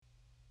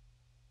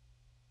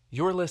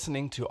You're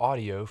listening to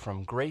audio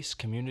from Grace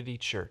Community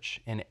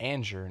Church in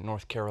Anger,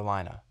 North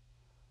Carolina.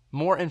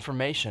 More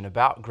information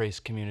about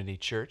Grace Community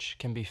Church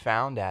can be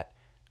found at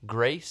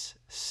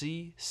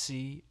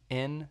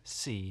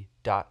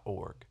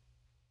graceccnc.org.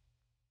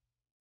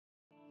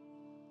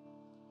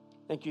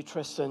 Thank you,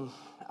 Tristan.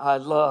 I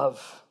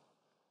love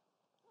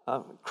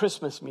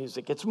Christmas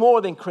music. It's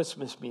more than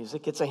Christmas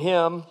music. It's a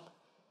hymn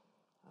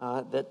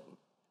that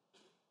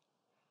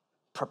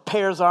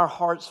prepares our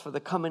hearts for the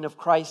coming of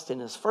Christ in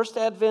His first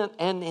advent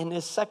and in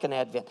His second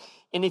advent.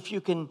 And if you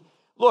can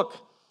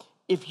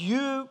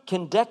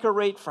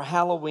decorate for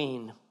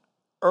Halloween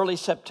early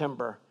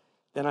September,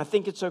 then I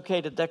think it's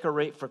okay to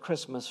decorate for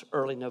Christmas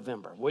early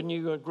November. Wouldn't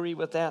you agree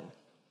with that?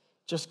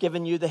 Just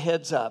giving you the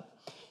heads up.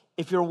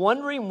 If you're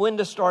wondering when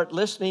to start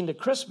listening to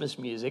Christmas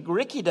music,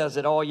 Ricky does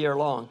it all year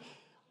long.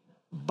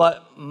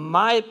 But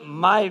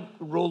my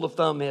rule of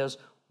thumb is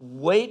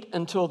wait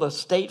until the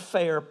state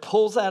fair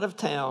pulls out of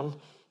town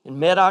in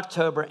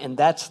mid-October, and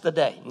that's the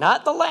day.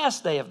 Not the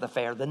last day of the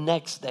fair, the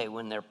next day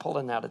when they're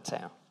pulling out of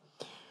town.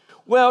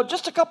 Well,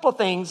 just a couple of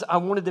things I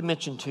wanted to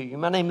mention to you.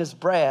 My name is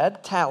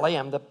Brad Talley.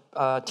 I'm the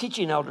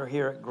teaching elder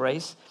here at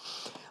Grace.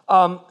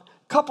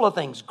 Couple of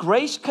things.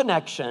 Grace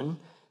Connection,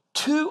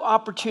 2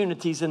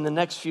 opportunities in the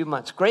next few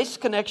months. Grace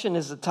Connection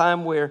is a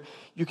time where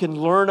you can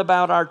learn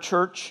about our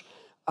church.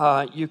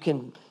 You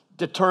can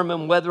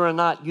determine whether or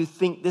not you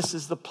think this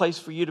is the place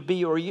for you to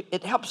be, or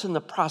it helps in the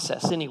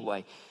process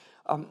anyway.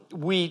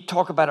 We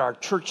talk about our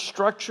church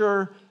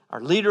structure, our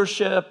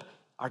leadership,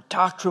 our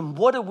doctrine.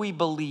 What do we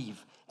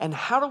believe? And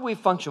how do we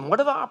function? What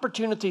are the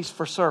opportunities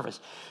for service?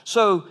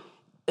 So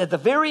at the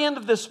very end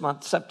of this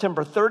month,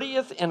 September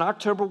 30th and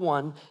October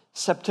 1,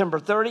 September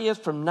 30th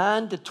from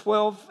 9 to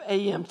 12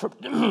 a.m.,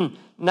 from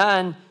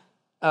 9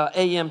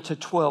 a.m. to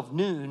 12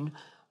 noon,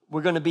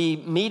 we're going to be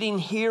meeting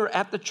here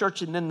at the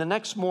church, and then the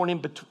next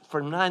morning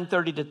from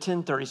 9:30 to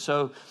 10:30,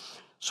 so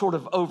sort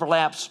of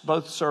overlaps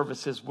both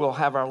services. We'll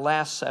have our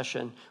last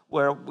session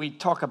where we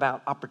talk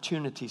about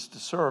opportunities to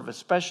serve,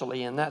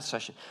 especially in that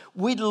session.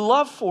 We'd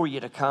love for you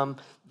to come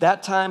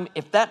that time.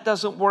 If that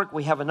doesn't work,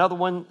 we have another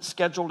one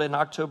scheduled in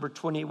October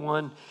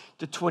 21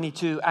 to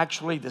 22.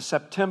 Actually, the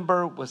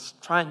September was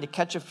trying to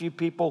catch a few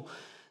people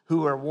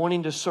who are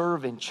wanting to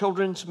serve in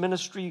children's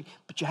ministry,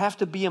 but you have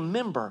to be a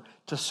member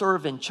to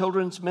serve in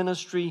children's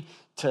ministry,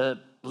 to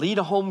lead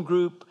a home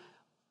group,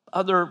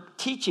 other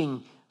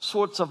teaching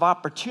sorts of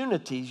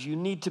opportunities. You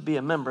need to be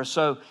a member.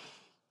 So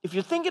if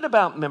you're thinking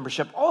about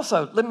membership,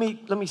 also, let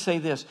me say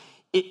this.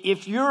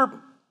 If you're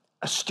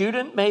a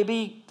student,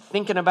 maybe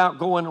thinking about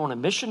going on a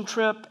mission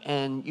trip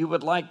and you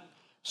would like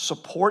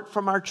support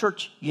from our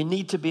church, you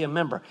need to be a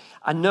member.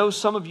 I know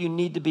some of you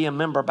need to be a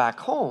member back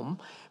home,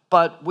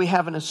 but we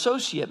have an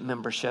associate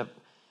membership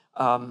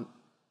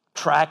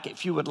track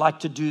if you would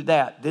like to do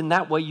that. Then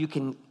that way you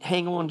can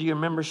hang on to your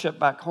membership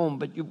back home,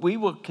 but we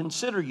will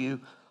consider you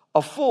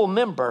a full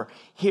member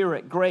here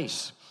at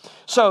Grace.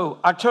 So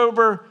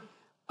September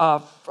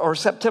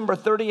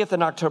 30th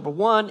and October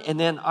 1, and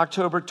then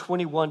October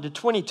 21 to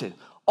 22.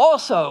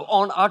 Also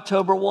on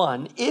October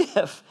 1,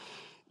 if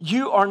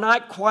you are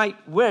not quite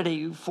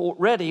ready for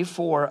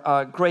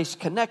Grace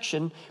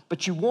Connection,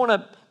 but you want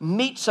to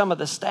meet some of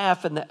the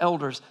staff and the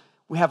elders,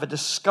 we have a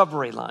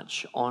discovery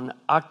lunch on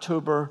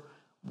October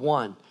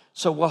 1.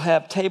 So we'll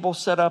have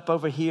tables set up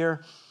over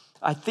here.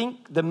 I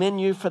think the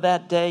menu for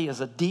that day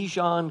is a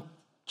Dijon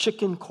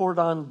chicken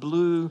cordon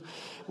bleu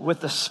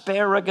with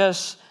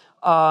asparagus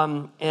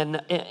and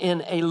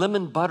in a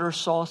lemon butter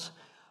sauce.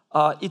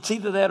 It's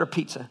either that or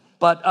pizza.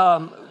 But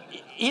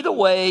either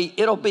way,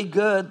 it'll be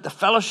good. The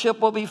fellowship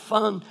will be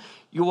fun.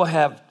 You will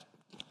have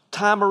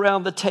time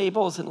around the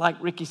tables. And like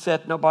Ricky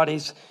said,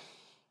 nobody's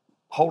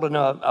holding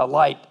a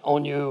light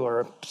on you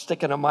or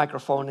sticking a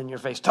microphone in your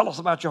face. Tell us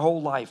about your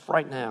whole life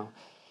right now.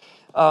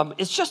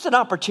 It's just an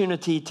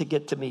opportunity to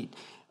get to meet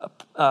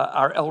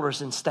our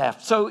elders and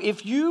staff. So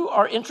if you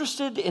are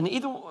interested in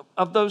either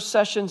of those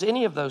sessions,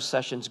 any of those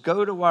sessions,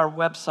 go to our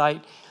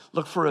website,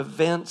 look for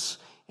events,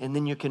 and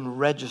then you can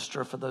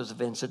register for those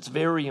events. It's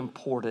very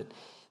important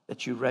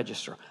that you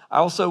register. I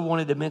also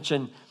wanted to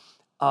mention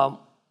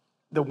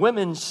the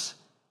women's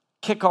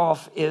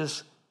kickoff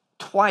is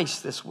twice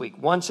this week.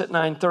 Once at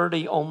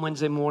 9:30 on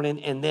Wednesday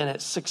morning, and then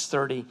at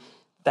 6:30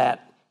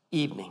 that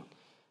evening.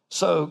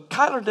 So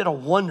Kyler did a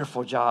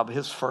wonderful job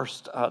his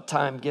first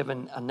time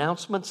giving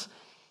announcements.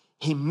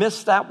 He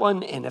missed that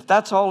one, and if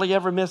that's all he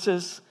ever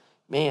misses,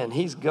 man,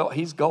 he's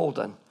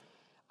golden.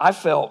 I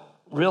felt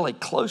really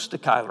close to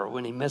Kyler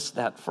when he missed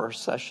that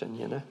first session,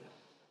 you know.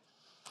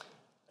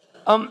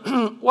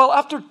 Well,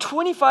 after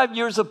 25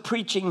 years of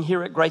preaching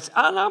here at Grace,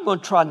 and I'm going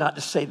to try not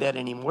to say that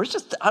anymore. It's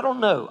just, I don't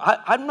know.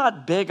 I'm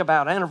not big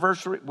about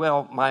anniversary.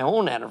 Well, my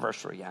own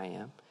anniversary I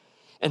am.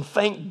 And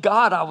thank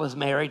God I was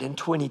married in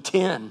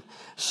 2010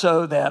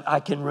 so that I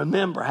can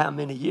remember how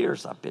many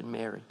years I've been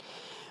married.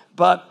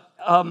 But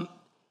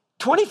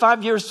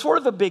 25 years, sort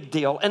of a big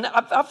deal. And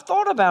I've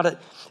thought about it.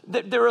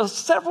 There are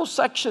several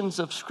sections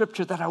of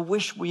Scripture that I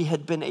wish we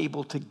had been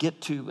able to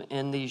get to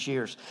in these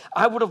years.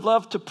 I would have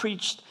loved to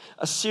preach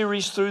a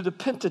series through the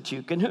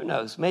Pentateuch, and who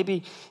knows,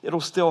 maybe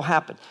it'll still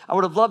happen. I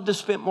would have loved to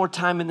spend more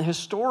time in the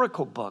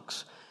historical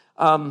books.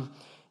 1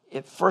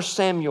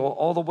 Samuel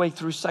all the way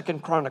through 2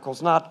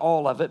 Chronicles, not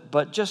all of it,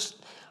 but just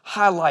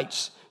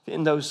highlights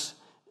in those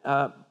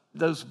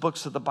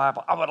books of the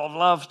Bible. I would have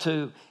loved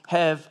to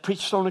have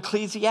preached on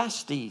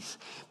Ecclesiastes.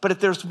 But if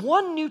there's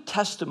one New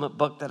Testament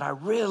book that I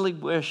really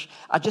wish,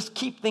 I just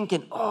keep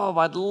thinking, oh,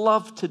 I'd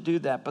love to do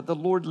that, but the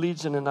Lord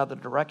leads in another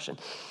direction.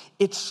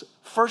 It's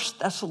 1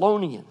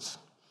 Thessalonians.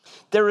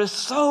 There is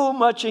so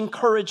much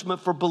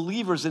encouragement for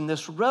believers in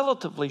this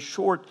relatively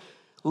short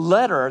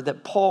letter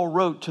that Paul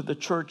wrote to the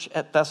church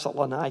at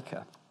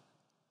Thessalonica.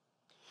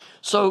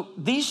 So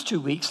these 2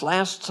 weeks,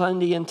 last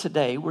Sunday and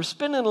today, we're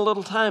spending a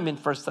little time in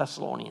 1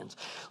 Thessalonians.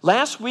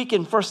 Last week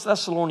in 1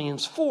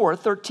 Thessalonians 4,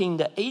 13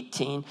 to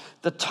 18,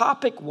 the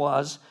topic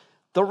was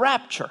the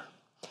rapture.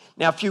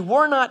 Now, if you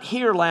were not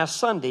here last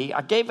Sunday,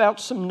 I gave out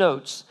some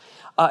notes,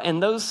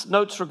 and those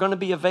notes are going to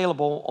be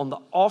available on the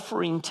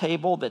offering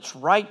table that's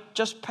right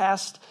just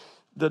past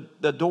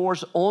the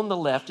doors on the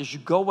left. As you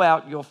go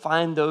out, you'll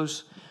find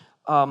those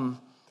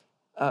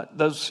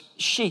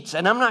sheets.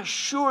 And I'm not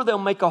sure they'll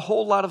make a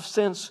whole lot of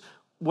sense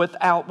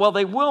well,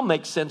 they will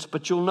make sense,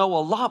 but you'll know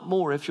a lot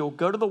more if you'll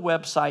go to the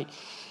website.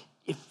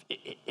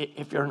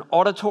 If you're an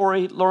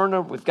auditory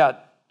learner, we've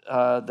got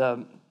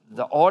the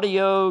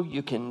audio.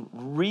 You can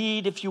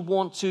read if you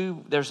want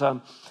to. There's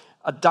a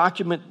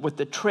document with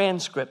the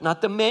transcript,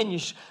 not the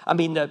manuscript.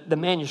 The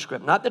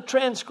manuscript, not the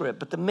transcript,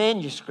 but the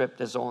manuscript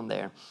is on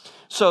there.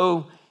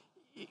 So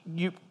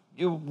you're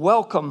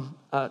welcome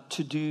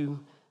to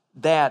do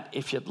that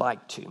if you'd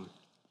like to.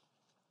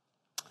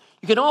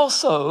 You can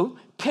also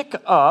pick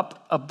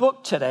up a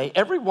book today.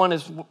 Everyone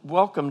is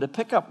welcome to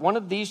pick up one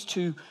of these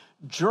two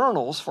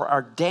journals for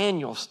our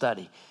Daniel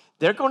study.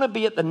 They're going to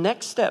be at the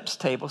Next Steps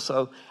table.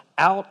 So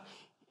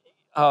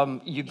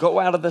you go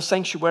out of the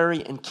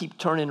sanctuary and keep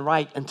turning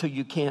right until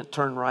you can't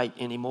turn right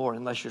anymore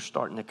unless you're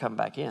starting to come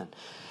back in.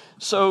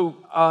 So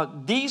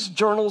these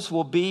journals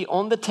will be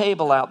on the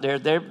table out there.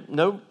 They're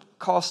no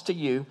cost to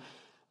you.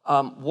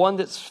 One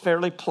that's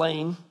fairly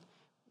plain,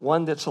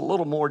 one that's a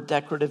little more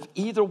decorative.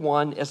 Either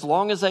one, as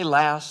long as they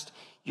last,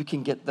 you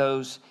can get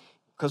those,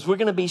 because we're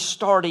going to be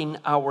starting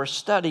our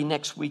study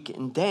next week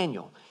in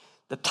Daniel.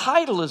 The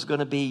title is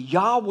going to be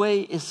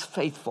Yahweh is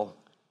faithful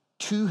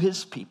to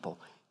his people,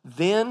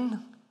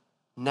 then,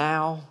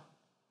 now,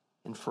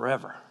 and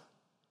forever.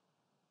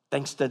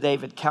 Thanks to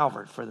David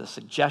Calvert for the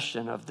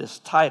suggestion of this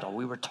title.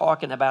 We were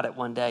talking about it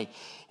one day,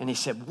 and he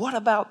said, what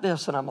about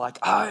this? And I'm like,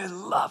 I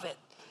love it.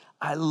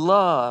 I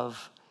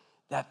love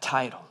that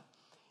title.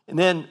 And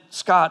then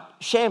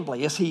Scott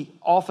Chambly, as he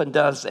often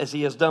does, as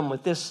he has done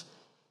with this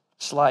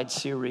slide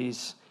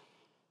series,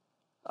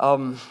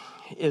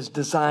 is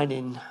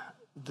designing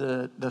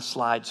the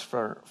slides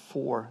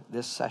for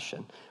this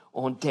session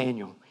on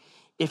Daniel.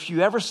 If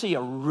you ever see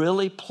a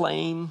really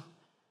plain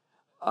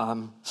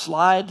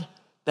slide,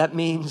 that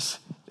means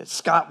that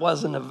Scott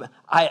wasn't,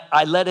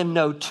 I let him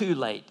know too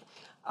late.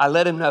 I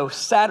let him know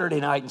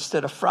Saturday night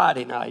instead of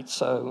Friday night,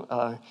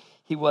 so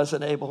he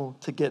wasn't able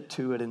to get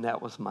to it, and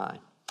that was mine.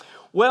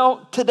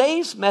 Well,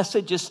 today's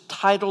message is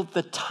titled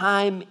The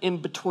Time in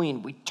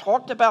Between. We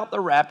talked about the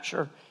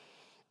rapture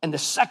and the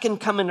second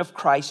coming of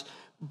Christ,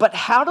 but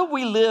how do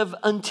we live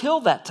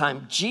until that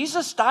time?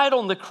 Jesus died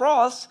on the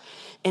cross,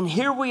 and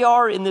here we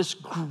are in this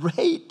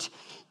great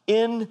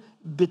in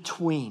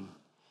between.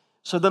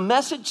 So the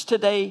message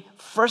today,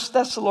 1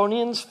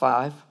 Thessalonians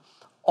 5,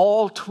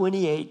 all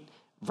 28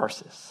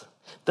 verses.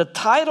 The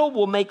title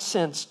will make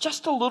sense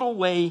just a little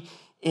way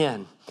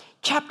in.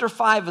 Chapter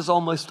 5 is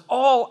almost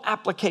all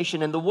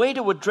application, and the way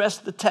to address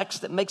the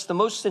text that makes the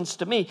most sense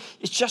to me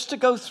is just to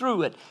go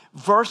through it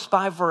verse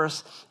by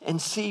verse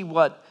and see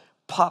what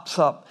pops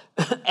up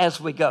as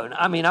we go.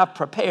 I mean, I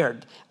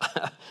prepared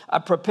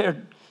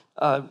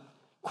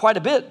quite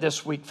a bit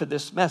this week for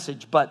this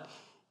message, but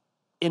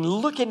in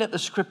looking at the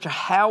scripture,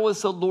 how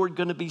is the Lord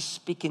going to be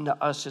speaking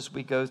to us as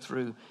we go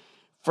through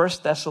 1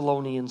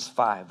 Thessalonians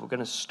 5? We're going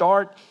to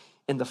start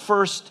in the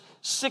first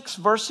 6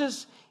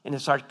 verses, and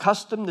it's our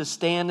custom to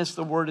stand as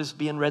the word is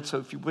being read. So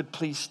if you would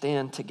please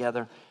stand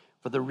together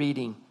for the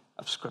reading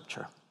of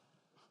scripture.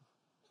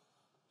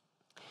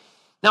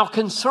 Now,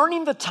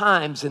 concerning the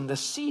times and the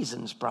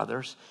seasons,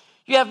 brothers,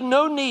 you have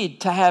no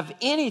need to have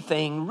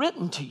anything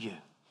written to you.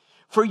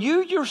 For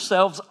you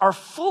yourselves are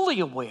fully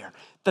aware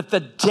that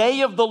the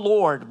day of the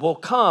Lord will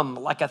come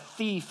like a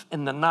thief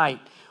in the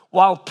night.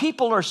 While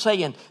people are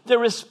saying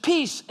there is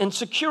peace and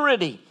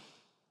security,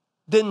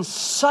 then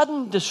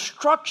sudden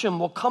destruction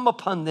will come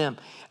upon them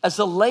as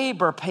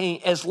labor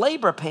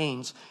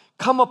pains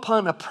come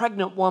upon a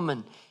pregnant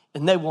woman,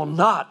 and they will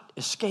not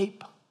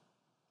escape.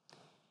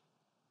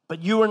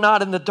 But you are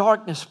not in the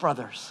darkness,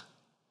 brothers,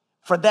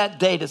 for that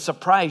day to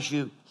surprise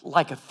you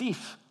like a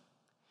thief.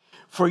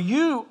 For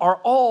you are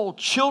all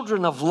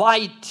children of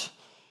light,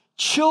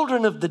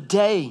 children of the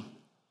day.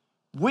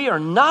 We are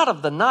not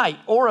of the night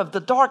or of the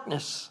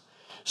darkness.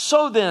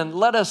 So then,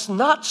 let us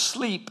not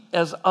sleep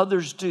as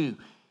others do,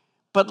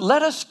 but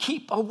let us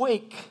keep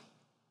awake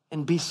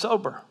and be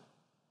sober.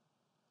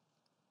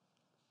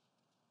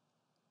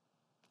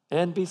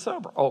 And be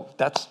sober. Oh,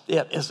 that's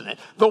it, isn't it?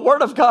 The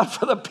word of God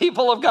for the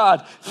people of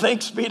God.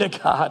 Thanks be to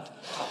God.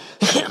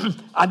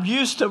 I'm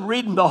used to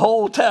reading the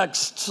whole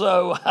text,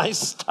 so I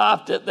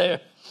stopped it there.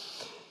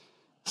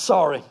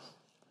 Sorry.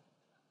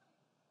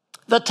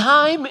 The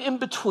time in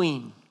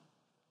between,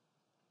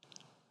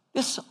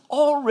 this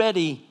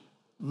already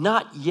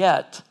not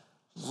yet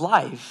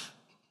life,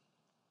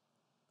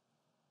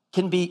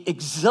 can be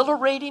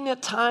exhilarating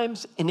at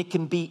times, and it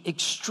can be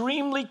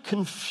extremely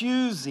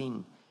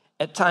confusing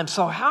at times.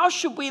 So how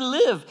should we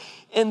live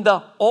in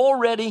the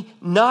already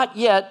not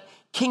yet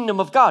kingdom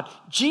of God?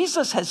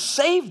 Jesus has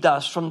saved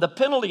us from the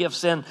penalty of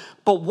sin,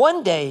 but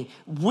one day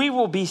we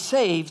will be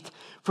saved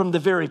from the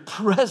very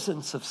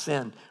presence of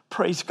sin.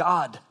 Praise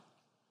God.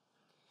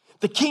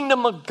 The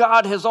kingdom of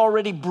God has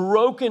already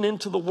broken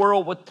into the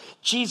world with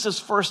Jesus'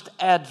 first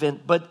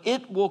advent, but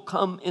it will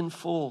come in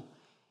full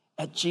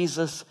at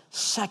Jesus'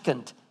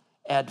 second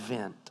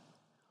advent.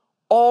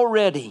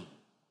 Already,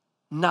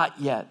 not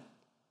yet.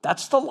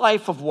 That's the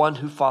life of one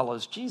who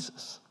follows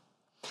Jesus.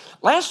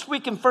 Last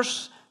week in 1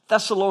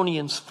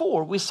 Thessalonians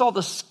 4, we saw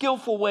the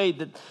skillful way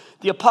that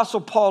the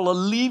Apostle Paul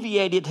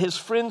alleviated his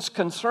friends'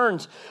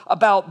 concerns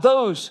about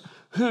those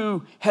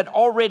who had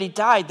already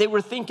died. They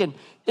were thinking,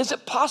 is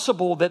it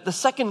possible that the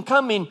second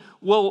coming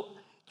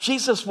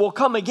Jesus will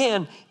come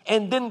again,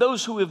 and then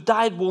those who have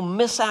died will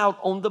miss out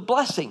on the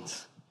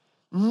blessings?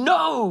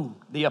 No,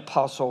 the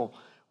Apostle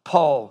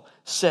Paul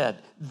said.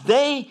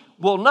 They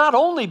will not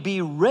only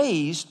be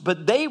raised,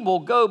 but they will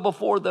go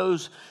before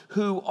those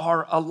who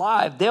are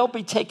alive. They'll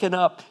be taken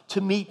up to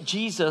meet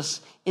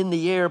Jesus in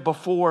the air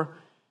before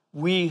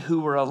we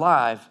who are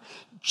alive.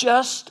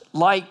 Just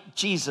like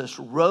Jesus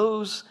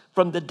rose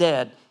from the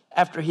dead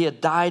after he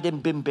had died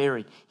and been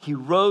buried. He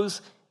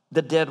rose,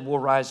 the dead will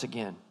rise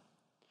again.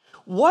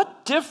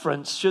 What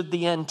difference should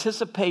the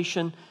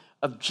anticipation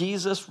of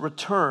Jesus'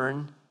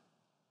 return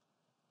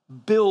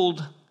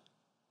build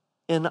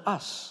in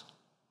us?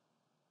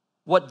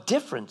 What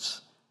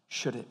difference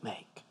should it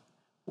make?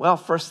 Well,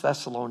 1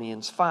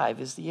 Thessalonians 5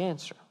 is the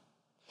answer.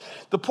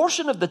 The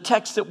portion of the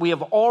text that we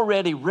have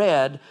already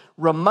read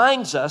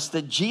reminds us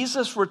that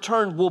Jesus'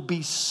 return will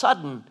be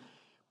sudden,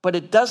 but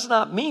it does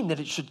not mean that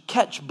it should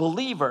catch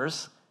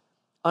believers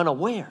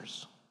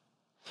unawares.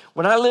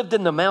 When I lived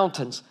in the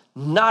mountains,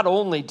 not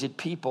only did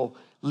people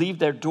leave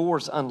their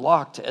doors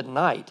unlocked at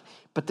night,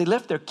 but they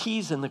left their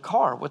keys in the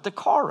car with the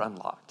car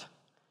unlocked.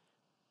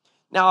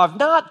 Now, I've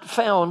not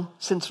found,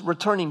 since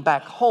returning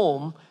back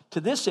home to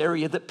this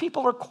area, that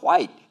people are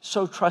quite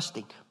so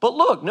trusting. But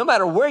look, no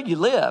matter where you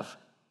live,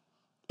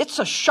 it's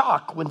a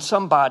shock when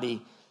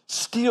somebody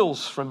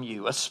steals from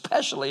you,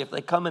 especially if they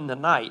come in the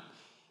night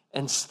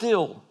and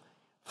steal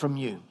from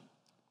you.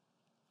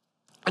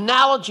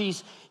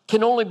 Analogies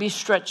can only be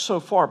stretched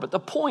so far, but the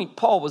point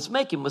Paul was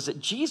making was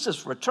that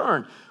Jesus'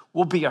 return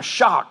will be a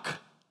shock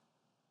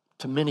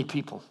to many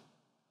people.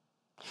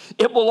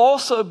 It will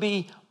also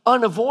be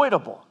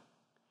unavoidable.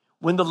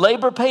 When the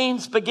labor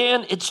pains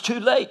begin, it's too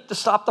late to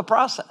stop the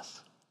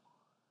process.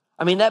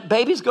 I mean, that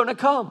baby's going to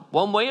come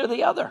one way or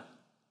the other.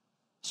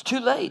 It's too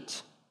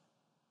late.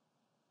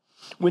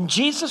 When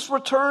Jesus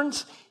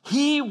returns,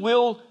 he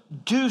will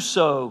do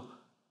so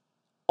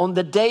on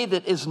the day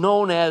that is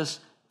known as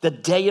the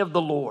day of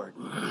the Lord.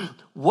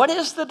 What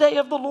is the day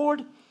of the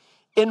Lord?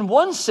 In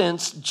one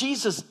sense,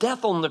 Jesus'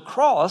 death on the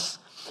cross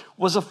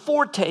was a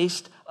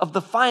foretaste of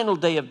the final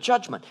day of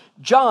judgment.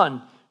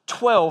 John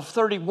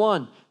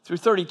 12:31 through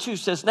 32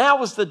 says,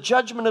 now is the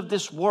judgment of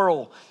this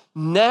world.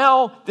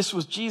 Now, this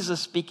was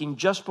Jesus speaking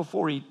just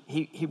before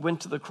he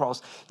went to the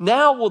cross.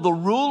 Now will the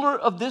ruler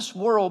of this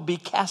world be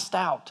cast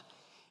out.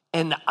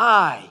 And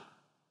I,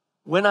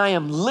 when I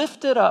am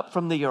lifted up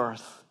from the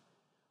earth,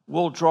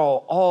 will draw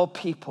all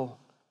people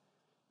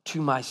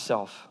to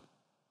myself.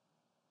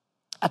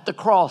 At the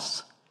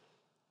cross,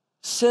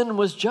 sin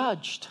was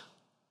judged.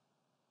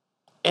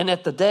 And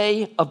at the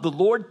day of the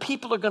Lord,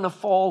 people are going to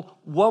fall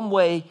one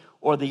way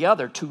or the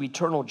other, to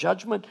eternal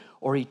judgment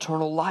or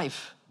eternal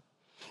life.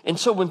 And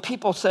so when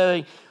people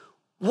say,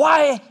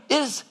 why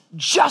is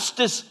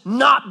justice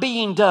not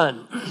being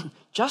done?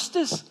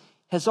 Justice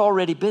has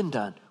already been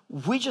done.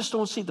 We just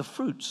don't see the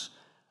fruits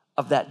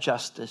of that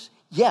justice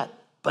yet,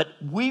 but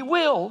we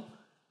will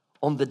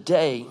on the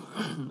day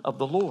of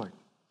the Lord.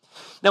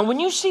 Now, when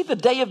you see the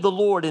day of the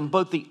Lord in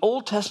both the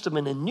Old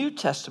Testament and New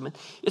Testament,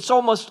 it's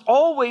almost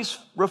always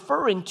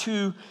referring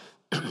to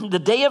the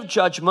day of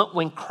judgment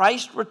when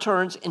Christ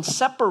returns and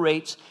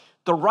separates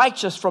the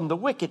righteous from the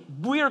wicked.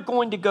 We're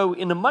going to go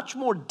into much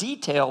more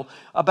detail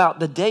about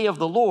the day of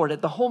the Lord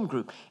at the home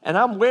group. And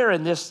I'm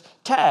wearing this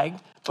tag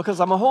because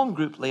I'm a home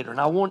group leader. And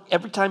I want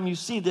every time you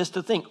see this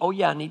to think, oh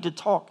yeah, I need to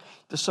talk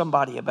to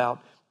somebody about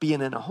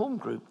being in a home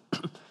group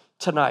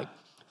tonight.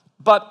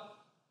 But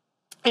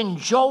in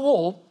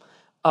Joel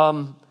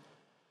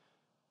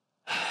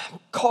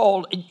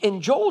called,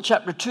 in Joel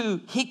chapter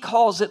 2, he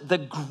calls it the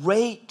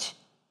great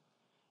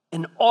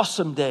and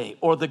awesome day,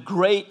 or the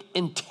great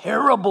and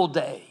terrible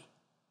day,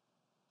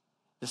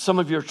 as some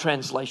of your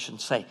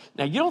translations say.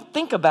 Now, you don't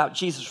think about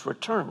Jesus'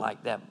 return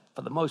like that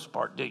for the most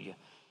part, do you?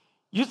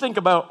 You think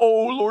about,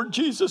 oh, Lord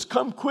Jesus,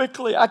 come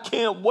quickly. I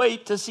can't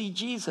wait to see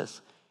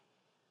Jesus.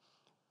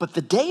 But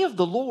the day of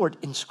the Lord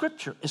in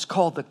Scripture is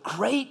called the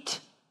great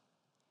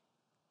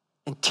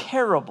and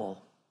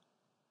terrible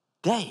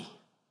day.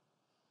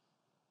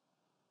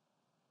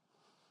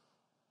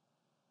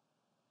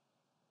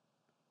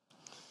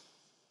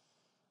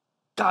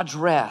 God's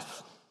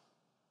wrath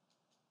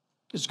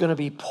is going to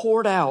be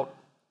poured out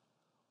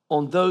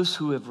on those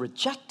who have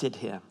rejected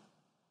him.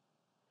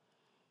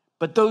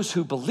 But those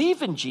who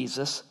believe in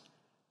Jesus,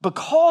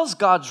 because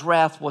God's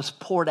wrath was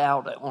poured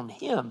out on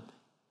him,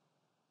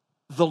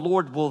 the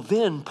Lord will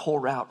then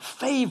pour out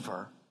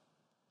favor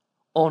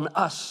on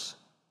us.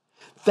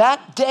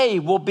 That day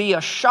will be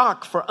a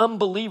shock for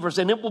unbelievers,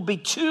 and it will be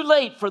too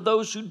late for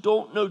those who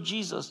don't know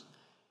Jesus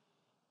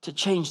to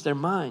change their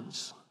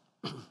minds.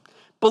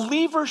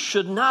 Believers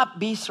should not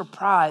be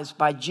surprised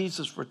by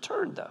Jesus'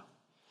 return, though.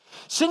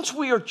 Since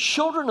we are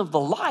children of the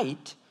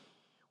light,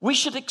 we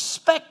should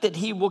expect that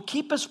he will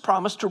keep his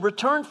promise to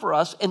return for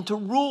us and to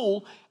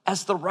rule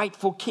as the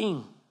rightful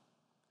king.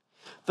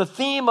 The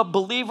theme of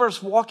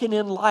believers walking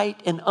in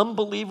light and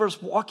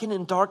unbelievers walking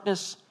in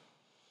darkness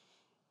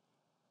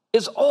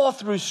is all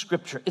through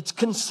Scripture. It's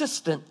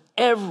consistent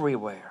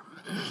everywhere.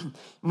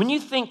 When you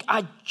think,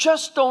 I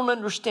just don't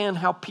understand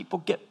how people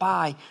get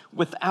by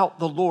without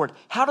the Lord.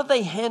 How do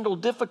they handle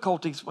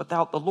difficulties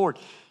without the Lord?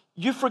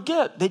 You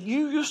forget that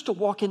you used to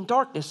walk in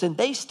darkness, and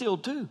they still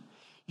do.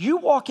 You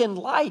walk in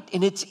light,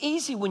 and it's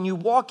easy when you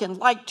walk in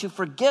light to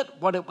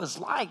forget what it was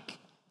like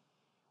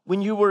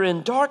when you were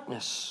in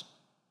darkness.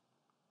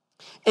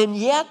 And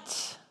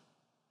yet,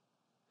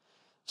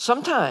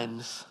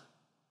 sometimes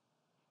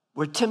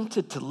we're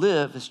tempted to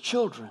live as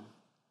children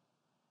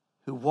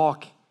who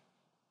walk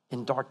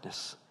in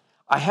darkness.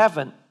 I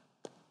haven't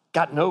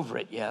gotten over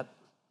it yet.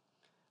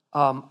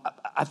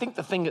 I think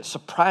the thing that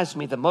surprised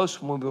me the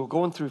most when we were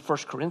going through 1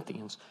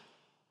 Corinthians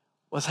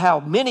was how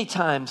many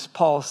times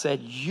Paul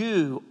said,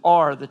 you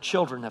are the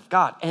children of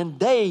God. And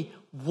they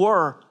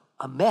were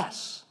a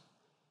mess.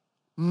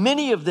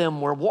 Many of them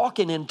were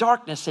walking in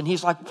darkness, and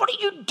he's like, what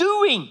are you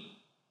doing?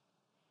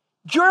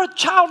 You're a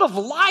child of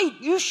light.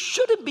 You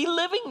shouldn't be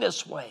living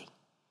this way.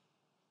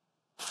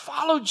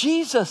 Follow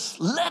Jesus.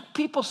 Let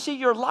people see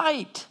your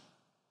light.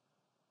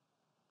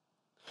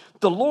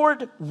 The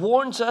Lord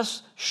warns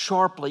us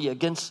sharply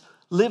against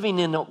living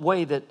in a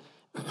way that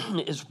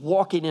is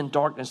walking in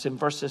darkness in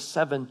verses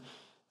 7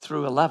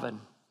 through 11.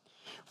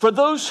 For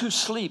those who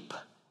sleep,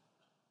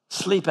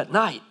 sleep at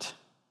night.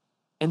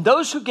 And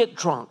those who get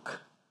drunk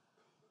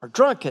are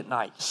drunk at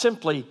night.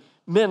 Simply,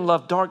 men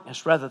love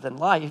darkness rather than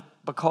light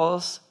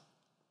because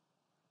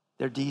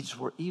their deeds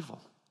were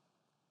evil.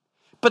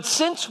 But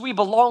since we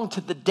belong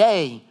to the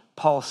day,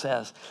 Paul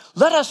says,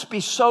 let us be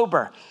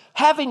sober,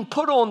 having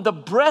put on the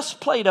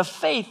breastplate of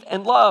faith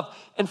and love,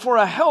 and for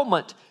a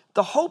helmet,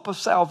 the hope of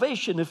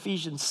salvation.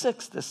 Ephesians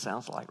 6, this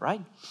sounds like,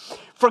 right?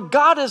 For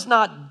God has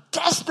not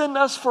destined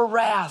us for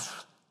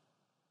wrath,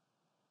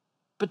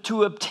 but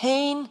to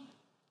obtain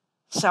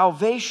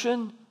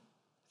salvation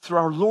through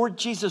our Lord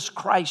Jesus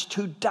Christ,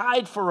 who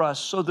died for us,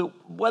 so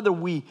that whether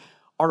we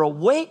are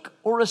awake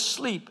or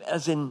asleep,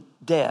 as in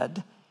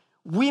dead,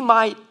 we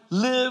might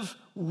live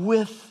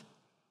with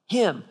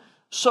him.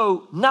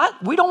 So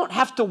we don't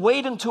have to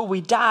wait until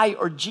we die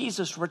or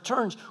Jesus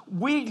returns.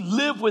 We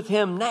live with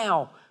him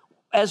now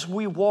as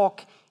we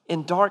walk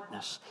in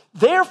darkness.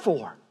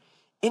 Therefore,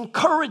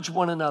 encourage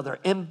one another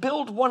and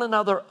build one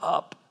another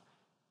up,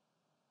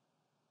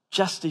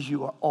 just as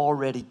you are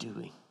already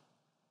doing.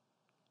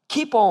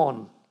 Keep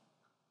on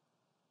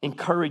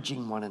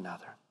encouraging one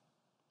another.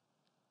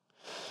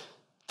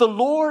 The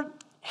Lord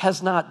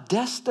has not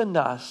destined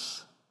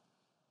us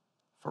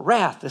for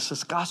wrath. This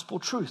is gospel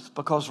truth,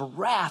 because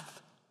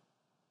wrath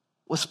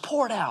was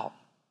poured out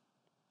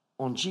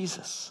on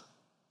Jesus.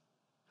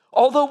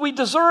 Although we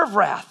deserve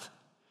wrath,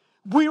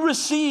 we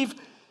receive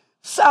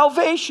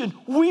salvation.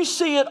 We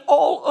see it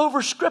all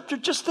over Scripture.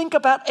 Just think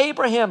about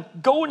Abraham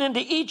going into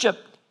Egypt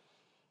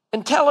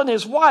and telling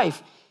his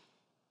wife,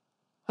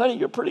 honey,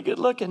 you're pretty good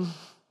looking.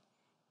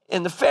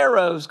 And the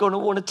Pharaoh's going to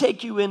want to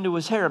take you into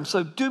his harem.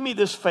 So do me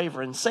this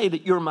favor and say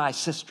that you're my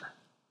sister.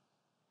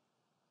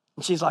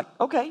 And she's like,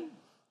 okay.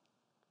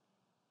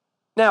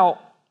 Now,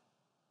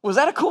 was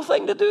that a cool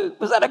thing to do?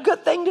 Was that a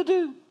good thing to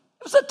do?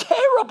 It was a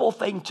terrible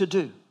thing to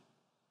do.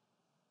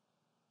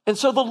 And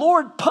so the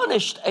Lord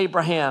punished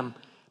Abraham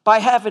by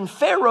having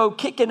Pharaoh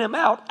kicking him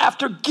out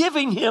after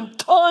giving him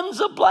tons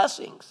of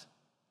blessings.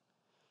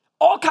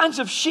 All kinds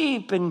of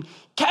sheep and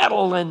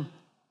cattle, and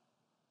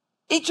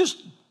it just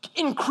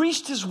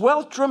increased his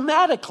wealth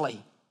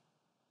dramatically.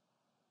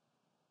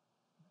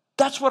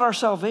 That's what our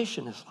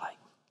salvation is like.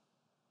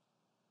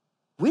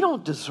 We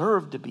don't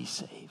deserve to be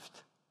saved.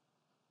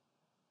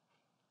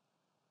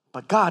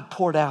 But God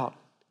poured out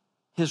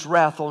his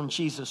wrath on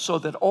Jesus, so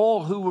that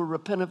all who will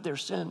repent of their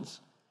sins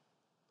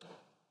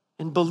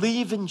and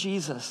believe in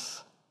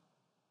Jesus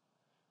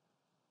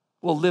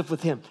will live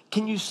with him.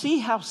 Can you see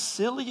how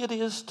silly it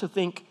is to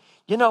think,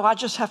 I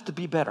just have to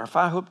be better. If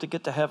I hope to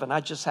get to heaven,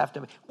 I just have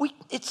to.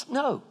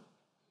 No.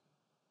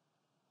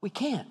 We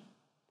can't.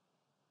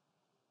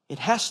 It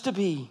has to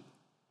be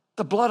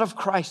the blood of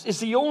Christ is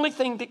the only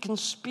thing that can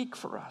speak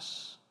for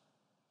us.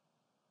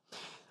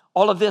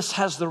 All of this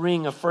has the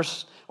ring of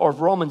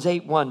Romans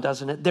 8:1,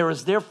 doesn't it? There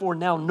is therefore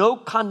now no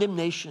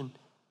condemnation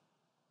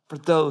for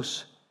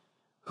those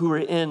who are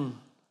in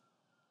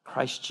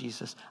Christ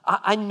Jesus.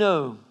 I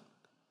know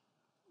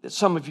that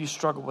some of you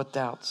struggle with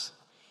doubts.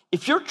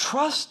 If your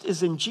trust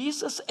is in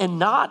Jesus and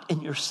not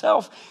in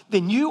yourself,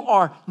 then you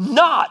are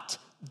not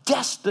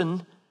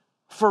destined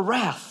for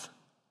wrath.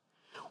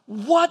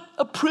 What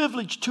a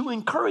privilege to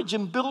encourage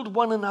and build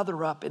one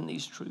another up in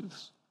these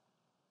truths.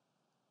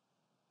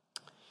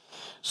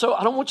 So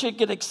I don't want you to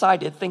get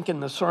excited thinking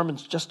the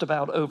sermon's just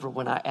about over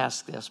when I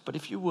ask this, but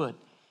if you would,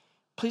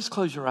 please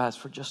close your eyes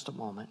for just a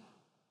moment.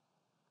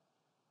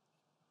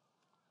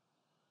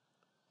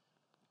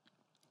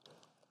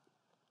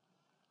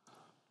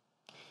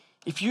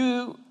 If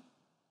you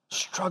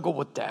struggle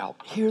with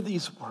doubt, hear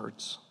these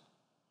words.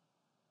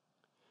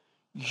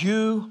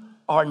 You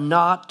are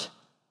not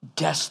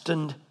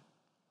destined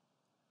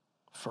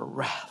for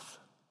wrath.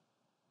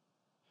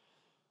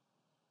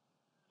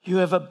 You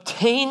have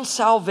obtained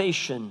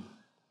salvation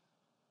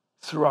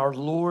through our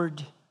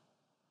Lord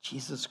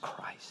Jesus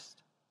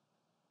Christ.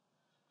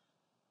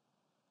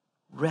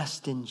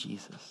 Rest in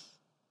Jesus.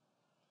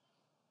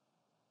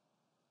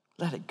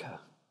 Let it go.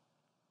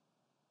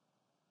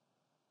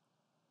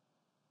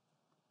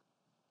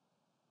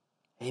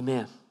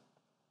 Amen.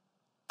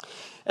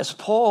 As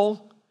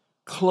Paul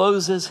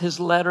closes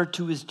his letter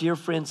to his dear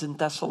friends in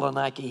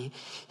Thessalonica,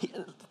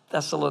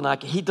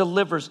 he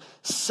delivers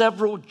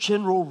several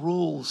general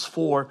rules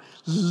for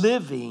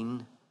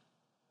living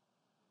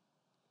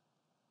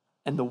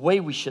and the way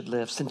we should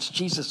live, since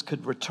Jesus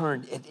could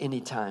return at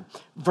any time.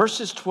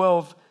 Verses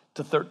 12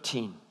 to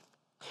 13.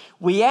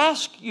 We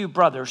ask you,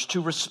 brothers,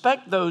 to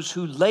respect those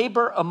who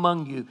labor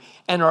among you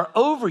and are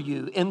over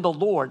you in the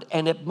Lord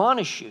and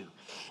admonish you,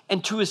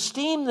 and to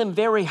esteem them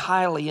very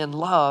highly in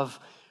love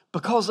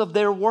because of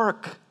their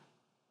work.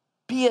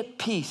 Be at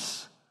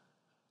peace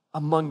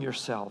among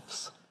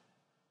yourselves.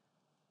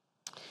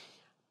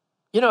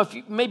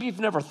 Maybe you've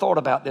never thought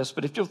about this,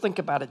 but if you'll think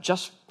about it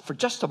for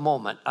just a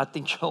moment, I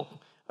think you'll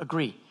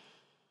agree.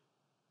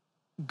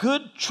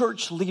 Good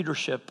church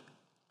leadership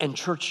and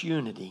church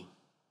unity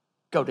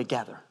go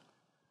together.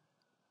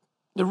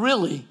 They're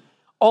really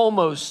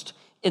almost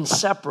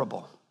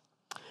inseparable.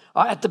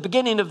 At the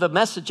beginning of the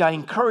message, I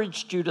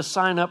encouraged you to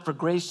sign up for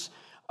Grace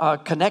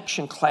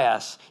Connection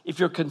class if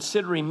you're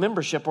considering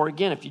membership, or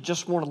again, if you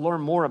just want to learn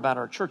more about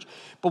our church.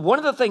 But one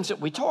of the things that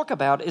we talk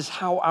about is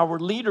how our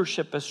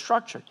leadership is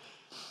structured.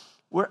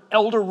 We're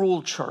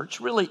elder-ruled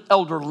church. Really,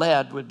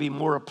 elder-led would be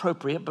more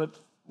appropriate, but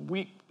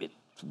we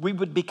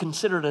would be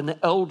considered an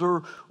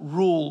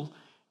elder-ruled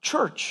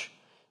church,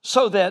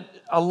 so that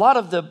a lot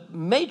of the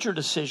major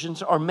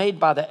decisions are made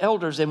by the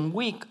elders, and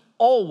we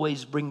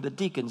always bring the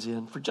deacons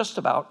in for just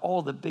about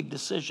all the big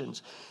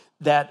decisions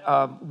that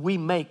we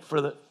make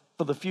for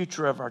the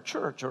future of our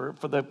church, or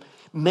for the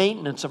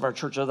maintenance of our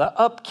church, or the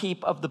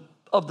upkeep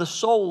of the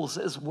souls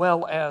as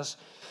well as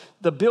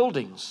the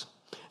buildings.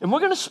 And we're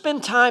going to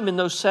spend time in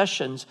those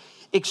sessions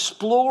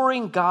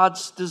exploring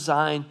God's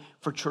design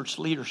for church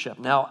leadership.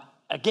 Now,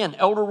 again,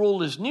 elder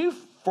rule is new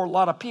for a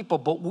lot of people,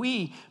 but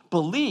we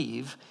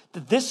believe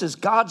that this is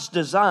God's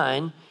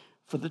design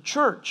for the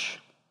church.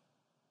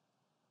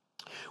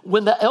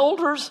 When the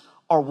elders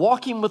are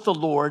walking with the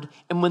Lord,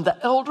 and when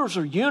the elders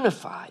are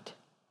unified,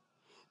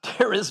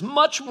 there is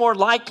much more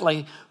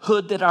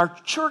likelihood that our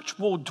church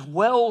will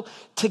dwell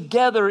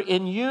together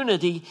in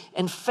unity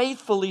and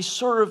faithfully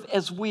serve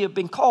as we have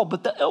been called.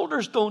 But the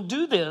elders don't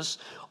do this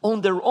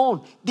on their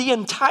own. The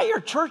entire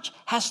church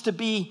has to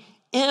be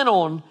in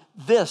on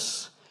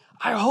this.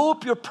 I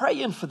hope you're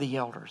praying for the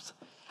elders.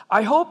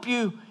 I hope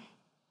you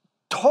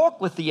talk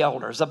with the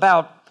elders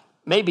about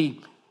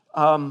maybe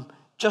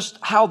just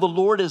how the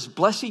Lord is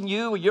blessing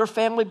you or your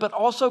family, but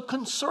also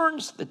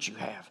concerns that you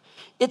have.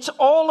 It's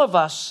all of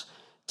us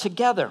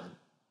together.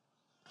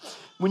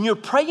 When you're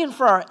praying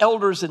for our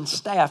elders and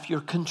staff, you're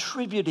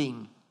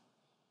contributing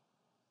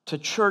to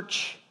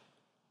church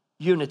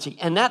unity.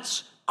 And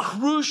that's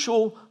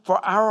crucial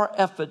for our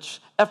efforts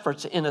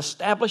in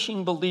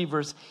establishing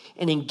believers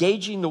and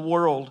engaging the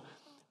world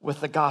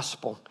with the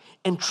gospel.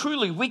 And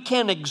truly, we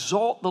can't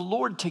exalt the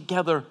Lord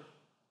together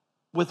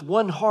with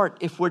one heart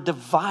if we're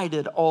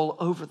divided all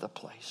over the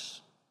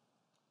place.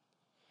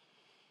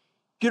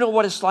 You know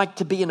what it's like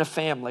to be in a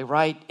family,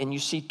 right? And you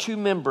see two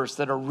members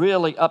that are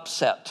really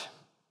upset.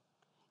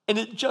 And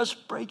it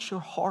just breaks your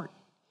heart.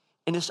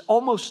 And it's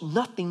almost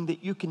nothing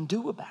that you can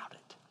do about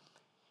it.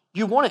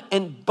 You want it,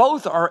 and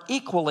both are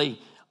equally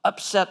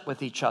upset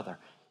with each other.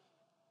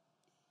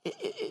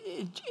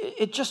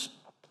 It just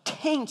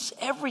taints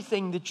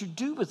everything that you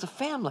do as a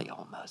family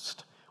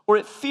almost. or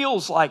it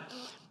feels like,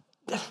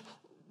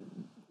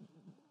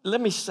 let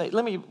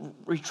me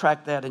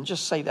retract that and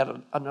just say that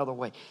another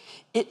way.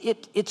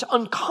 It's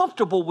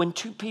uncomfortable when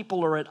two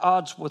people are at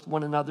odds with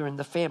one another in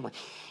the family.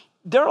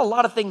 There are a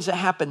lot of things that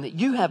happen that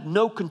you have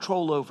no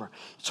control over.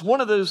 It's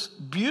one of those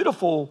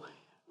beautiful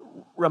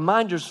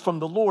reminders from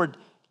the Lord,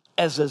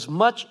 as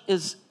much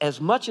as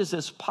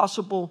is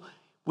possible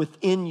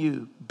within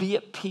you, be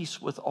at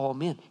peace with all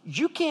men.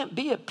 You can't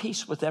be at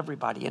peace with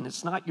everybody, and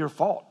it's not your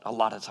fault a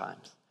lot of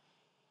times.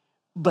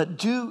 But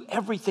do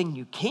everything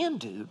you can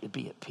do to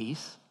be at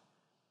peace.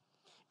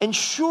 And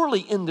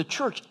surely in the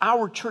church,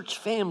 our church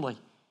family,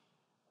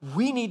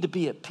 we need to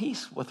be at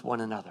peace with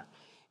one another.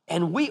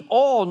 And we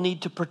all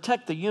need to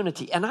protect the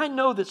unity. And I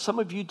know that some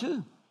of you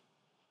do.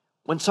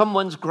 When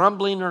someone's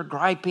grumbling or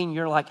griping,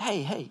 you're like,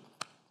 hey,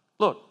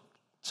 look,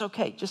 it's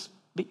okay. Just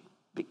be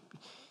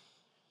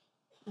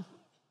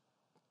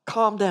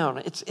calm down.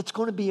 It's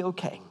going to be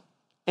okay.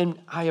 And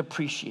I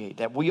appreciate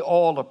that. We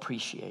all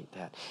appreciate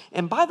that.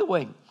 And by the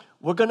way,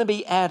 we're going to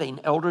be adding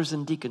elders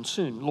and deacons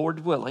soon,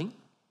 Lord willing.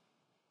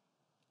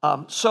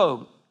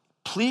 So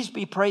please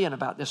be praying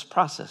about this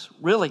process.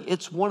 Really,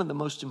 it's one of the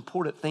most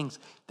important things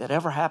that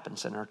ever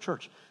happens in our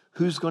church.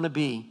 Who's going to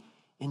be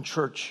in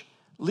church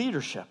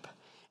leadership?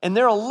 And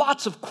there are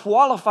lots of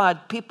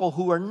qualified people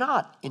who are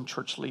not in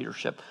church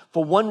leadership.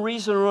 For one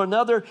reason or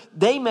another,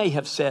 they may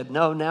have said,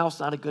 no, now's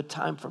not a good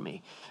time for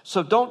me.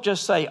 So don't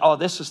just say, oh,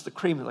 this is the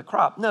cream of the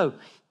crop. No,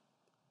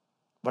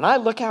 when I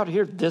look out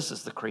here, this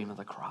is the cream of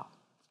the crop.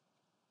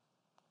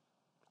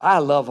 I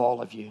love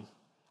all of you.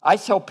 I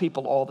tell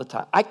people all the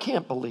time, I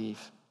can't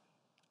believe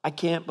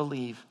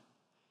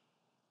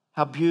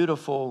how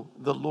beautiful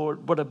the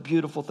Lord, what a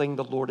beautiful thing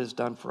the Lord has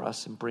done for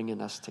us in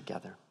bringing us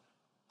together.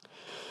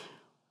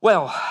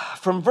 Well,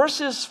 from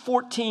verses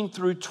 14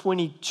 through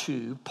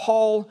 22,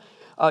 Paul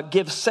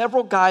gives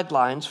several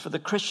guidelines for the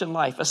Christian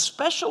life,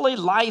 especially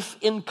life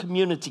in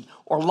community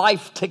or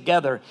life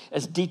together,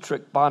 as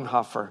Dietrich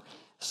Bonhoeffer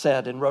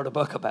said and wrote a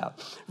book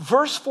about.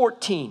 Verse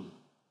 14,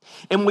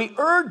 and we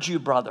urge you,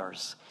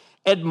 brothers,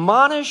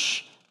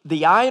 admonish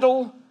the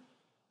idle,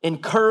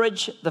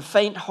 encourage the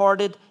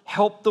faint-hearted,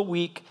 help the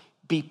weak,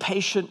 be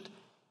patient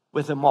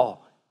with them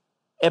all.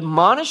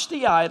 Admonish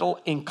the idle,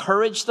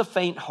 encourage the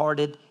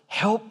faint-hearted,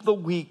 help the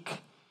weak,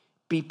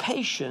 be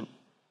patient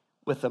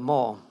with them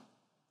all.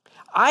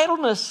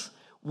 Idleness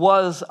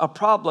was a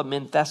problem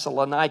in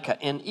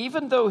Thessalonica, and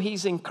even though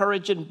he's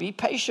encouraging, be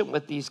patient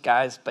with these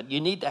guys, but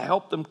you need to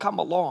help them come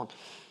along,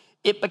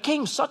 it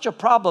became such a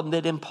problem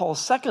that in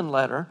Paul's second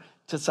letter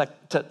to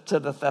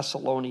the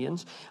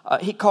Thessalonians,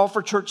 he called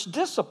for church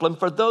discipline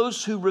for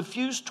those who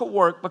refused to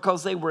work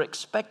because they were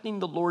expecting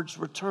the Lord's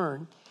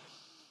return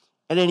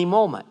at any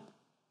moment.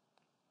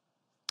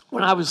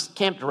 When I was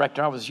camp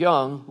director, I was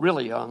young,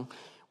 really young,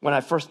 when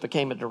I first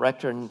became a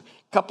director. And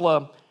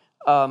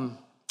a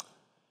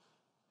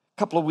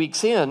couple of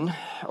weeks in,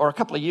 or a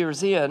couple of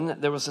years in,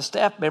 there was a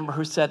staff member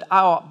who said,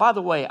 oh, by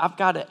the way, I've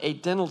got a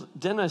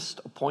dentist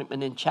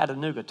appointment in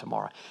Chattanooga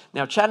tomorrow.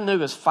 Now,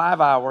 Chattanooga is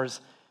 5 hours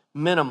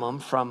minimum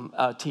from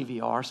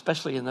TVR,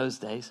 especially in those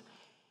days.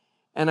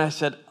 And I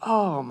said,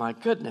 oh my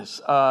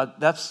goodness,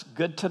 that's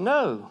good to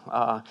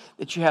know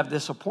that you have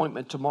this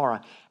appointment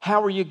tomorrow.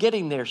 How are you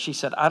getting there? She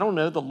said, I don't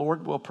know, the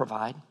Lord will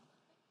provide.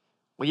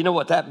 Well, you know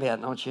what that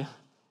meant, don't you?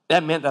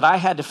 That meant that I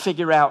had to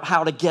figure out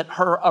how to get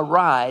her a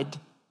ride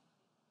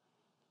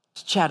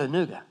to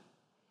Chattanooga.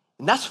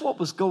 And that's what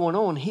was going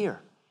on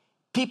here.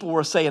 People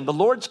were saying, the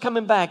Lord's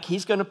coming back,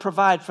 he's going to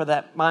provide for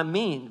that, my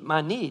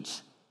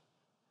needs.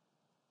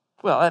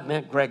 Well, that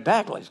meant Greg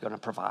Bagley's going to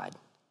provide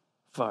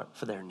for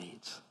their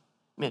needs.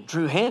 It meant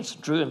Drew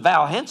and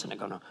Val Hansen are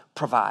going to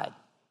provide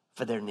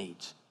for their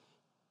needs.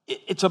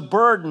 It's a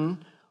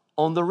burden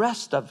on the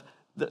rest of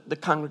the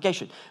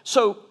congregation.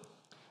 So,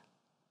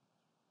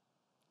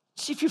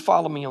 see if you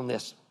follow me on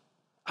this.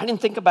 I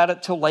didn't think about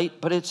it till late,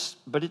 but it's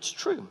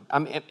true. I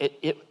mean,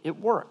 it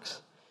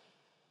works.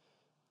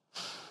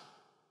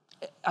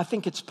 I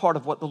think it's part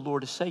of what the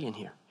Lord is saying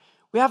here.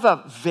 We have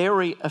a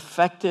very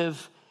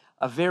effective,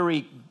 a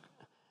very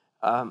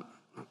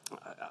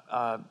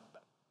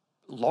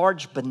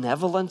large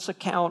benevolence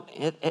account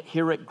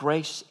here at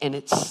Grace, and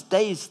it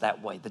stays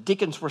that way. The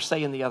deacons were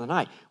saying the other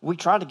night, we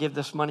try to give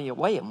this money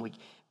away, and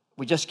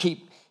we just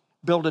keep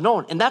building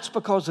on. And that's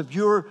because of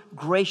your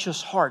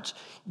gracious hearts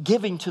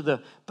giving to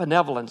the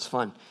benevolence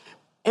fund.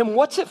 And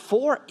what's it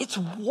for? It's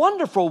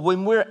wonderful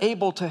when we're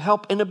able to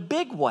help in a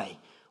big way.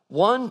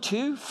 $1,000,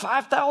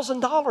 $2,000,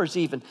 $5,000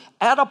 even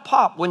at a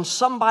pop when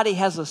somebody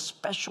has a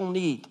special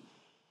need.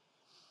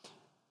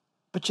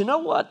 But you know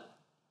what?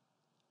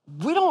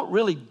 We don't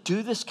really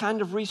do this kind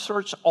of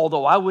research,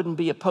 although I wouldn't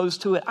be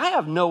opposed to it. I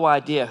have no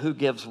idea who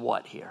gives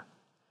what here.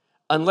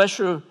 Unless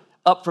you're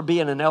up for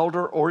being an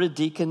elder or a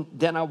deacon,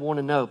 then I want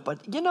to know.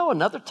 But you know,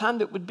 another time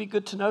that would be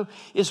good to know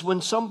is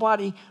when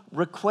somebody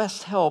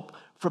requests help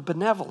for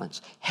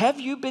benevolence. Have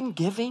you been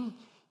giving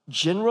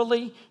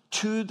generally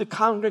to the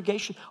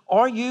congregation?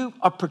 Are you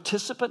a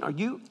participant? Are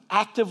you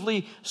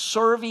actively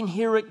serving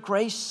here at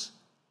Grace?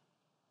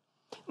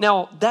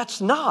 Now,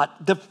 that's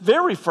not the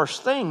very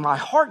first thing. My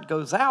heart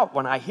goes out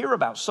when I hear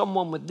about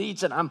someone with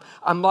needs, and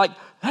I'm like,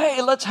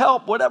 hey, let's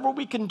help, whatever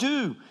we can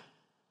do.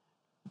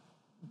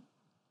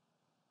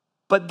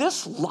 But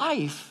this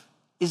life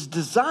is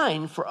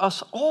designed for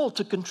us all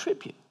to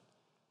contribute.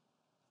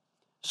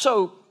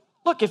 So,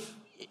 look,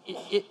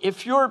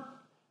 if you're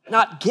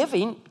not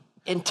giving,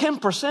 and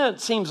 10%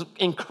 seems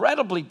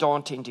incredibly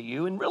daunting to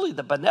you, and really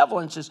the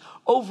benevolence is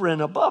over and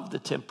above the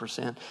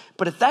 10%.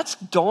 But if that's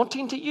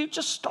daunting to you,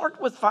 just start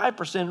with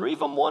 5% or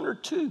even 1 or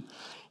 2,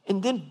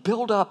 and then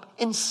build up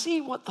and see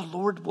what the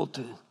Lord will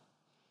do.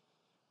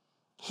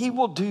 He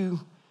will do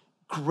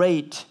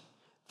great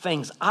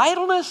things.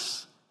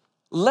 Idleness,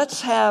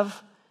 let's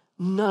have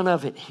none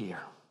of it here.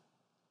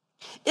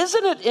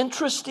 Isn't it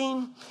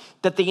interesting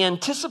that the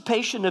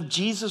anticipation of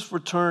Jesus'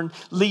 return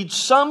leads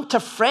some to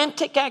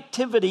frantic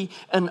activity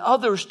and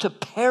others to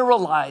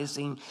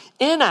paralyzing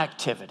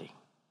inactivity?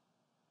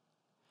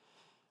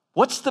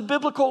 What's the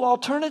biblical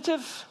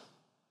alternative?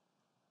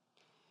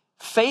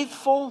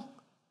 Faithful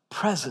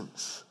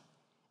presence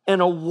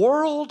in a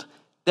world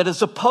that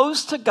is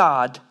opposed to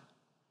God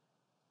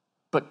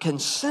but can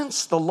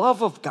sense the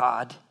love of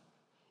God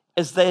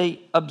as they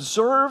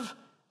observe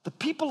the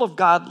people of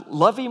God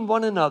loving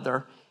one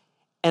another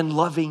and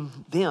loving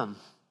them.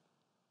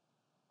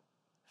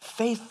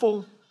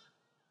 Faithful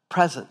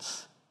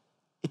presence.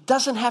 It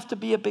doesn't have to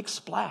be a big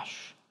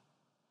splash.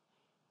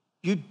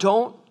 You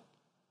don't,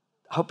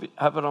 I hope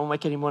I don't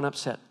make anyone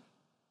upset.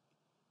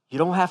 You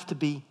don't have to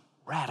be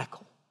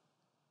radical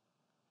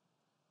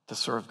to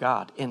serve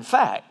God. In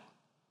fact,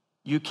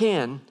 you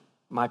can,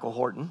 Michael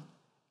Horton,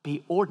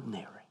 be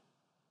ordinary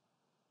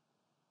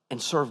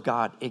and serve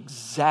God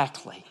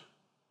exactly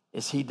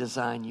as He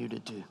designed you to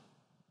do.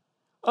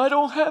 I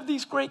don't have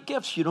these great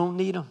gifts. You don't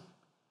need them.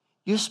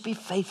 You just be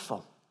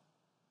faithful.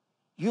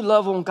 You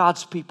love on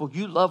God's people.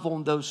 You love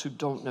on those who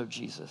don't know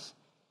Jesus.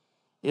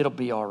 It'll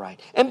be all right.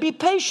 And be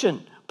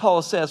patient,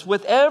 Paul says,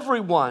 with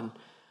everyone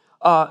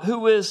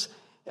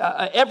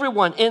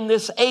everyone in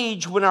this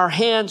age when our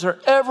hands are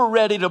ever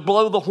ready to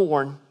blow the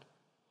horn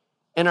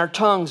and our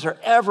tongues are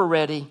ever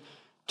ready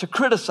to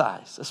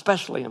criticize,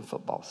 especially in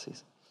football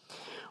season.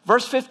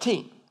 Verse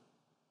 15.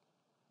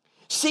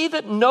 See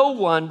that no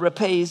one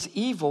repays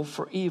evil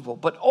for evil,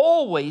 but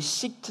always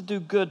seek to do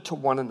good to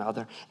one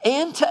another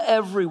and to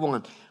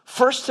everyone.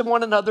 First to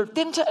one another,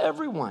 then to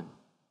everyone.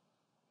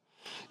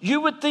 You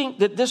would think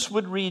that this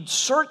would read,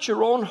 search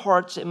your own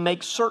hearts and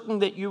make certain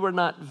that you are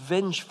not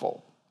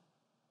vengeful.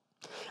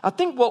 I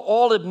think we'll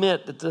all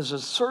admit that there's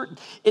that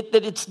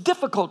it's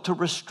difficult to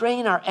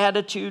restrain our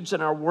attitudes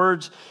and our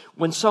words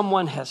when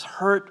someone has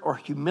hurt or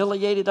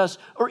humiliated us,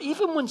 or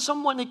even when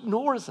someone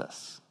ignores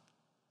us.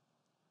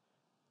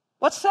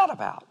 What's that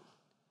about?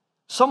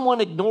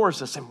 Someone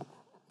ignores us and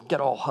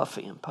get all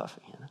huffy and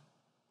puffy. You know?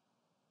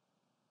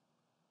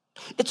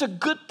 It's a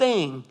good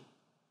thing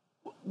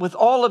with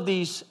all of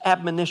these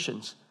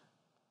admonitions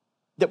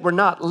that we're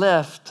not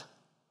left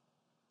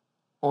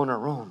on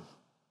our own.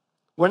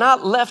 We're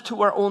not left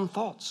to our own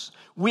thoughts.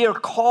 We are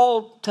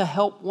called to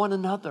help one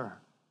another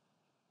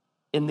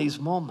in these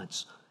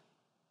moments.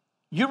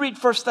 You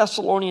read 1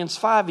 Thessalonians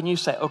 5 and you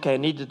say, okay, I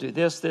need to do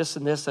this, this,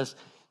 and this.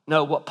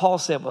 No, what Paul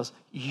said was,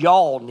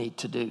 y'all need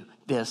to do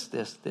this,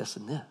 this, this,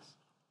 and this.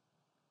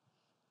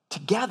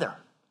 Together,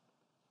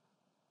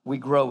 we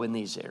grow in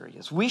these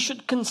areas. We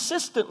should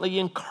consistently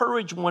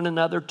encourage one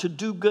another to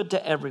do good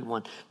to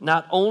everyone,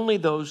 not only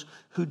those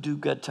who do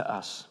good to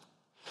us.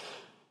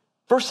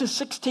 Verses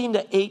 16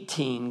 to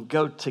 18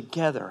 go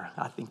together,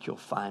 I think you'll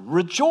find.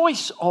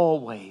 Rejoice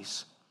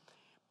always.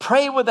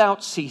 Pray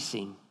without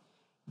ceasing.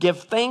 Give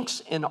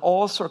thanks in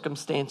all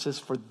circumstances,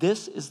 for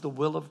this is the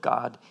will of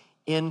God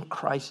in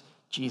Christ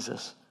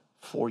Jesus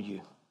for you.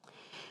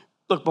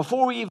 Look,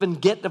 before we even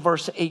get to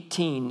verse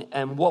 18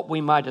 and what we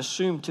might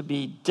assume to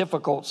be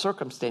difficult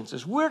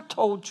circumstances, we're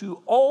told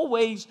to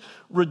always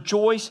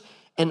rejoice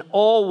and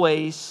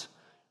always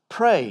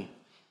pray.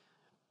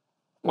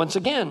 Once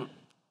again,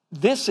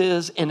 this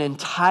is an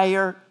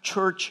entire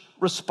church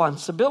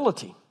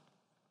responsibility.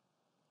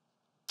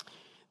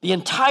 The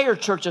entire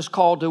church is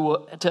called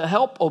to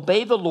help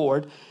obey the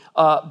Lord,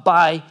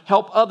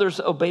 help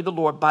others obey the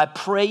Lord by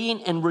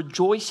praying and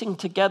rejoicing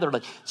together.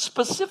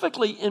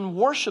 Specifically in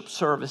worship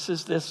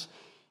services, this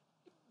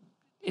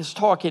is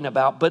talking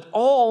about, but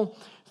all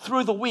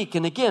through the week.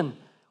 And again,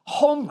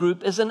 home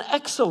group is an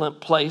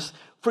excellent place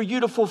for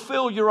you to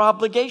fulfill your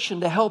obligation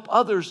to help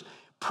others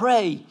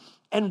pray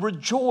and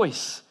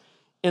rejoice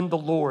in the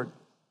Lord.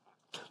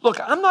 Look,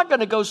 I'm not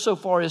going to go so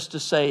far as to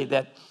say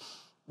that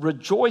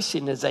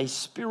rejoicing is a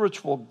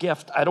spiritual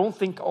gift. I don't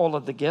think all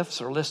of the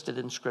gifts are listed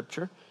in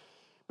Scripture.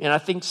 And I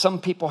think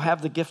some people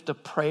have the gift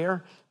of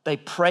prayer. They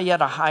pray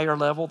at a higher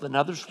level than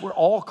others. We're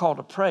all called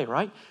to pray,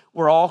 right?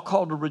 We're all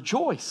called to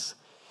rejoice.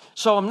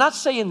 So I'm not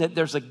saying that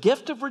there's a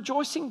gift of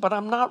rejoicing, but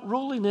I'm not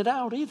ruling it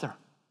out either.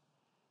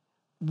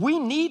 We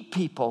need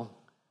people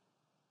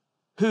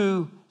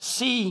who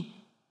see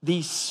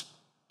the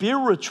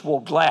spiritual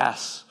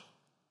glass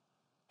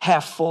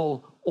half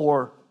full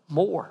or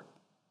more.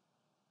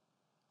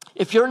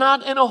 If you're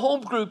not in a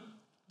home group,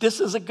 this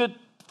is a good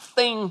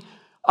thing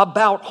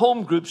about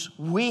home groups.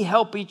 We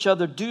help each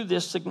other do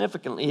this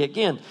significantly.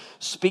 Again,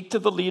 speak to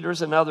the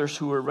leaders and others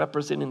who are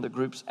representing the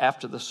groups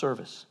after the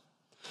service.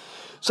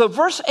 So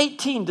verse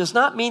 18 does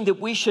not mean that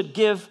we should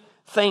give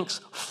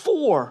thanks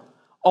for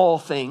all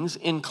things,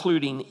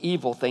 including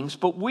evil things,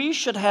 but we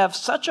should have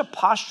such a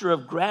posture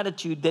of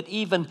gratitude that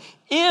even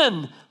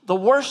in the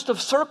worst of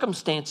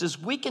circumstances,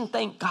 we can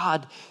thank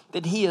God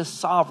that He is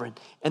sovereign.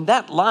 And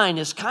that line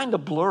is kind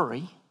of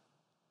blurry.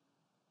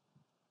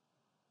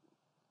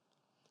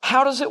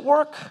 How does it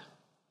work?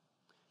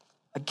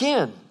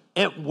 Again,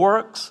 it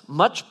works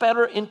much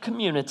better in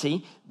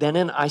community than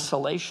in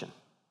isolation.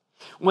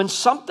 When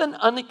something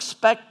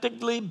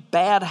unexpectedly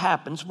bad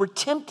happens, we're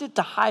tempted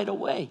to hide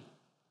away.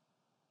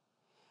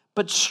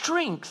 But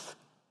strength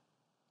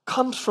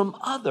comes from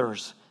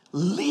others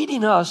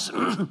leading us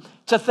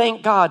to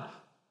thank God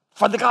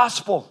for the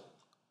gospel.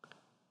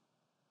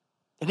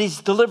 And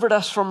He's delivered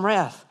us from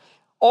wrath.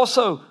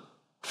 Also,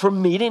 for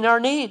meeting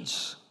our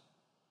needs.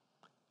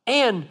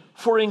 And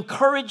for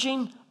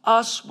encouraging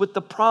us with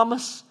the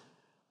promise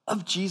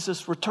of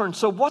Jesus' return.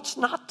 So what's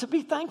not to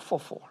be thankful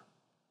for?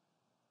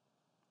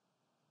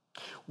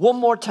 One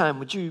more time,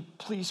 would you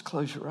please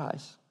close your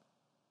eyes?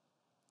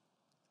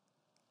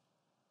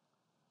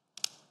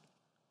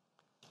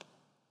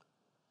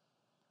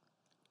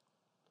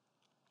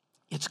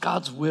 It's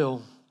God's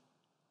will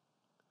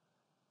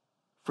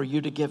for you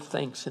to give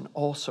thanks in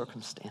all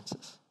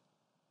circumstances.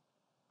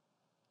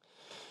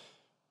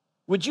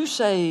 Would you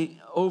say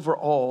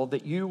overall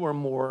that you are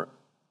more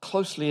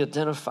closely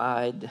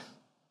identified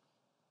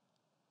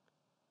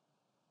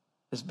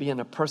as being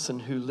a person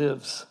who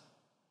lives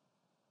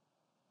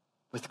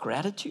with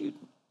gratitude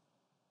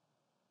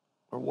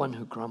or one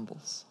who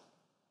grumbles?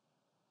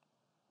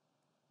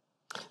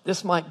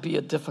 This might be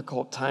a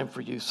difficult time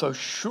for you, so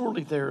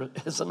surely there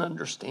is an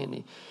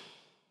understanding.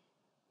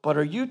 But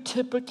are you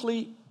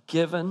typically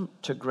given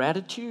to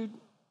gratitude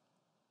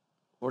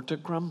or to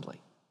grumbling?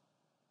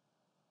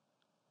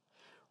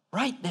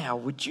 Right now,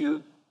 would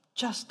you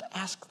just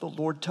ask the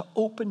Lord to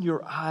open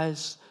your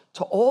eyes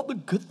to all the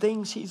good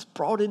things He's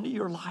brought into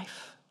your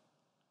life?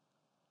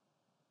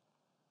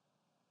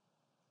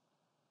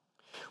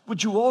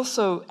 Would you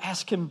also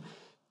ask Him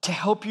to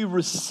help you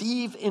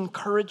receive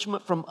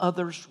encouragement from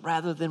others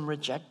rather than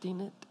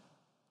rejecting it?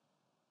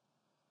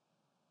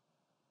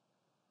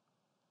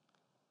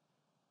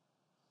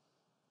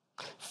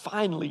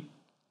 Finally,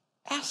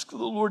 ask the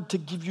Lord to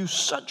give you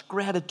such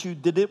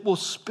gratitude that it will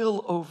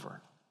spill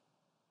over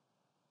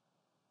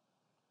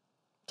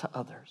to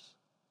others.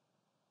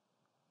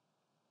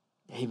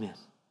 Amen.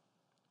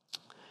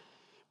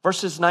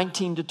 Verses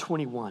 19 to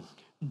 21.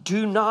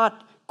 Do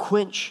not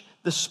quench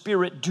the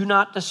spirit. Do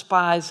not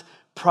despise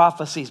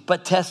prophecies,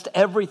 but test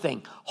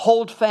everything.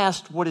 Hold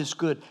fast what is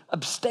good.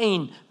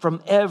 Abstain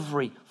from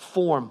every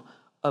form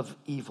of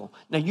evil.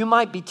 Now, you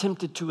might be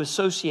tempted to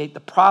associate the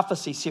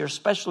prophecies here,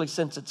 especially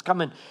since it's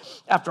coming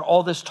after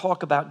all this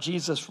talk about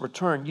Jesus'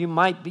 return. You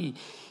might be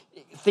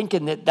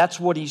thinking that that's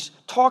what he's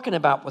talking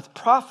about with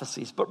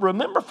prophecies. But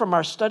remember from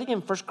our study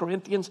in 1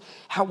 Corinthians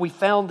how we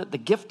found that the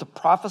gift of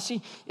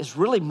prophecy is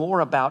really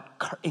more about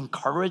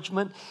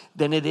encouragement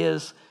than it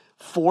is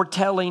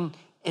foretelling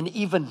and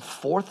even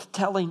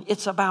forthtelling.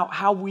 It's about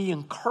how we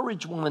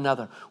encourage one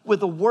another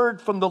with a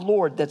word from the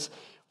Lord that's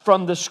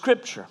from the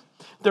Scripture.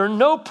 There are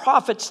no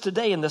prophets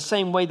today in the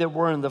same way there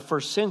were in the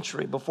first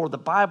century before the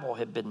Bible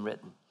had been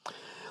written.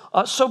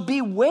 So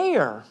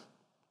beware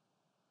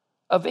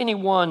of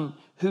anyone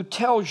who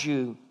tells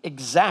you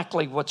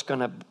exactly what's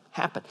going to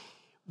happen.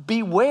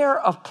 Beware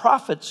of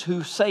prophets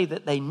who say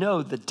that they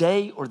know the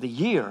day or the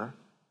year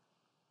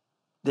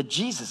that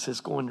Jesus is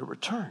going to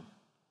return.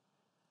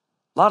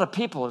 A lot of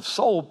people have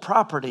sold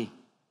property,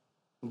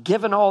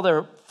 given all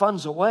their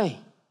funds away,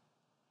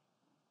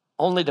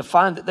 only to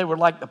find that they were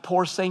like the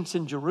poor saints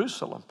in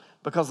Jerusalem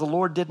because the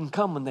Lord didn't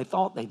come when they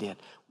thought they did.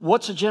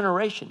 What's a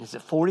generation? Is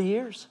it 40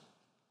 years?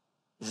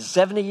 Is it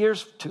 70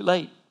 years? Too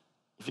late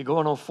if you're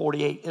going on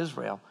 48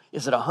 Israel.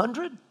 Is it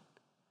 100?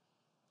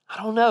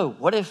 I don't know.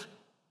 What if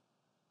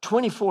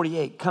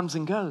 2048 comes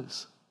and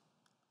goes?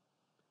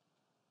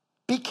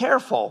 Be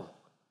careful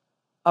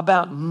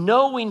about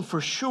knowing for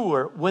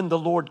sure when the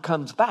Lord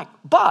comes back.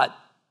 But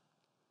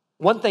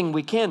one thing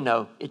we can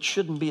know, it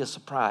shouldn't be a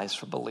surprise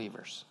for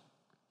believers.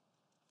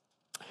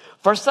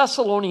 1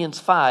 Thessalonians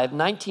 5,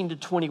 19 to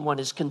 21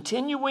 is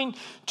continuing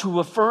to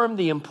affirm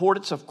the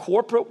importance of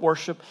corporate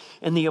worship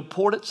and the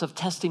importance of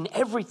testing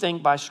everything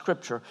by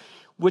Scripture,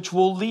 which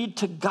will lead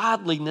to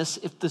godliness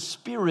if the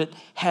Spirit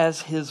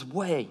has His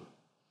way.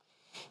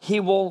 He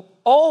will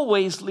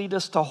always lead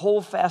us to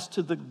hold fast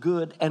to the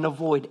good and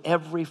avoid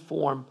every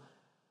form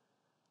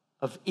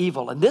of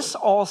evil. And this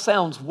all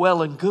sounds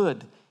well and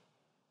good,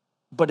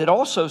 but it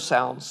also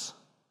sounds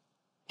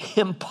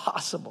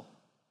impossible.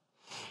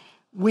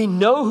 We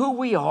know who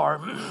we are,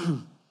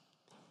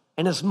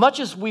 and as much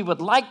as we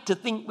would like to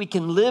think we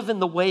can live in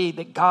the way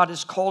that God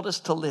has called us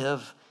to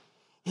live,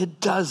 it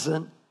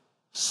doesn't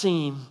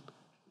seem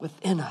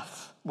within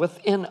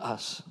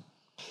us.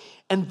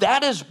 And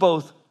that is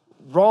both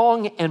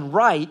wrong and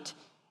right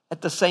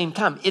at the same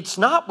time. It's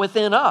not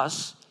within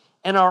us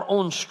and our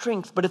own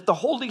strength, but if the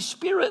Holy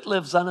Spirit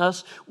lives on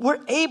us, we're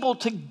able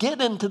to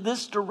get into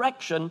this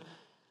direction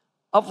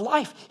of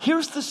life.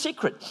 Here's the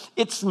secret.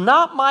 It's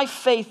not my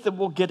faith that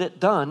will get it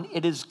done.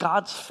 It is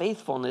God's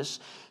faithfulness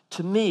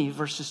to me,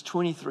 verses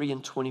 23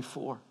 and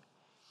 24.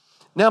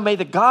 Now may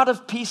the God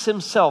of peace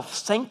himself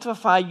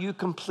sanctify you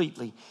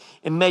completely,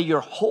 and may your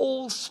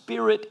whole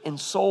spirit and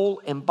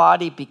soul and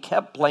body be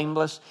kept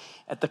blameless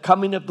at the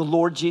coming of the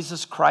Lord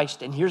Jesus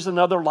Christ. And here's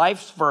another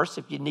life's verse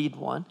if you need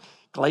one.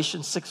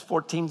 Galatians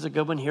 6:14 is a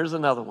good one. Here's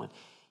another one.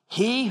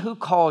 He who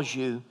calls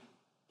you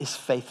is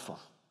faithful.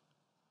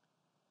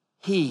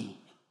 He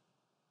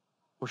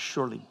will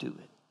surely do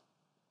it.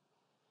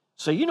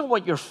 So you know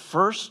what your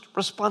first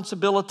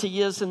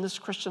responsibility is in this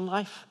Christian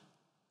life?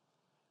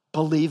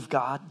 Believe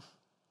God.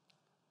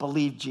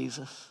 Believe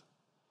Jesus.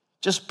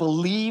 Just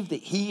believe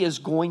that he is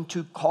going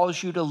to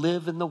cause you to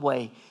live in the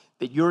way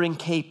that you're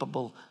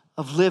incapable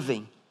of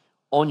living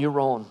on your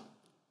own.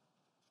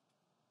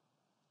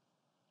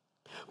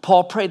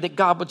 Paul prayed that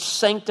God would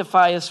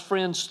sanctify his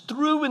friends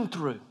through and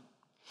through.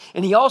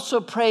 And he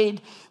also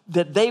prayed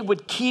that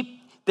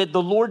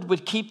the Lord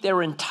would keep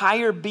their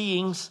entire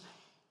beings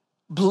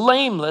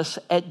blameless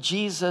at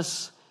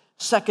Jesus'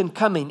 second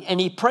coming. And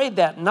he prayed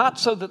that not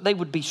so that they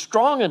would be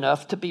strong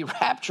enough to be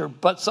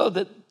raptured, but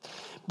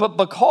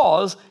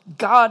because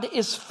God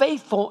is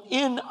faithful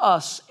in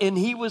us. And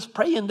he was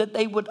praying that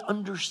they would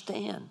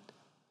understand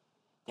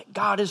that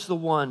God is the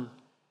one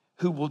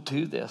who will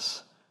do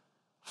this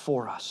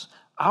for us.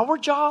 Our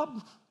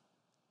job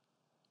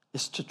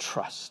is to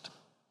trust.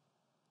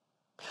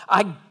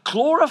 I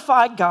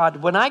glorify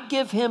God when I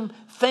give him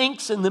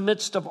thanks in the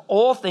midst of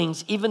all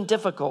things, even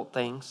difficult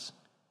things.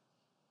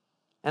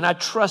 And I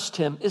trust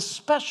him,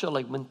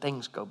 especially when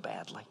things go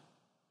badly.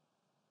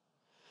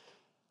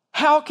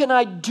 How can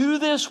I do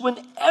this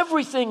when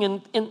everything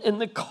in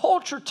the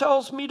culture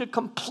tells me to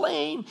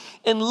complain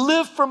and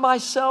live for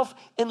myself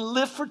and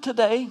live for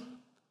today?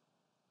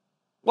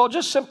 Well,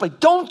 just simply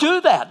don't do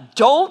that.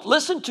 Don't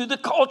listen to the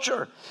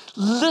culture.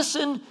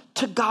 Listen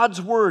to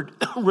God's word.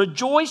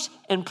 Rejoice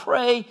and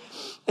pray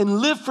and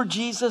live for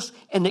Jesus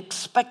and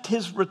expect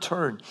his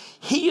return.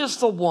 He is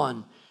the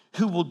one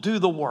who will do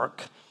the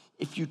work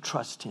if you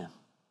trust him.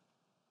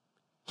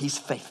 He's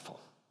faithful.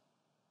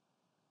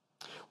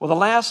 Well, the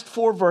last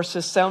 4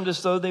 verses sound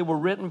as though they were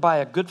written by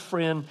a good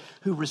friend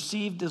who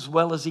received as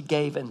well as he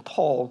gave, and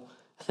Paul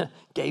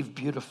gave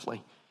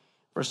beautifully.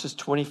 Verses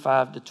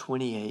 25 to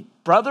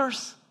 28.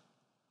 Brothers,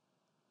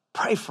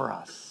 pray for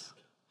us.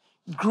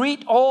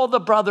 Greet all the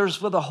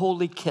brothers with a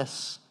holy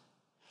kiss.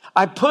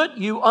 I put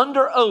you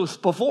under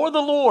oath before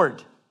the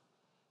Lord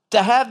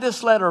to have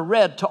this letter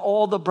read to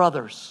all the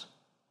brothers.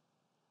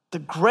 The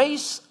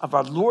grace of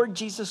our Lord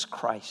Jesus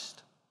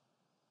Christ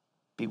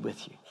be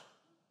with you.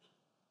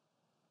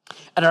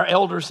 At our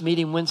elders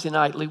meeting Wednesday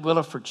night, Lee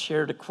Williford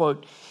shared a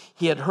quote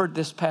he had heard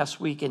this past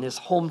week in his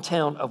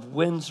hometown of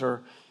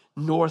Windsor,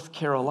 North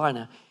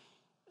Carolina.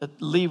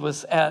 Lee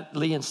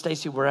and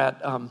Stacy were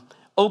at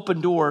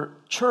Open Door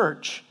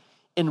Church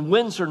in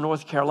Windsor,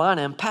 North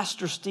Carolina, and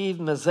Pastor Steve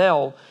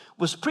Mazzell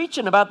was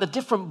preaching about the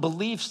different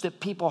beliefs that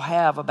people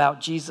have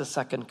about Jesus'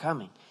 second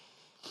coming.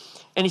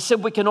 And he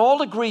said, we can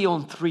all agree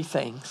on 3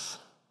 things.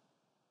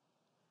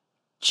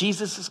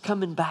 Jesus is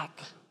coming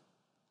back.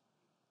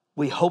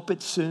 We hope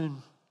it's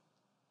soon,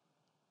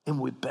 and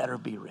we better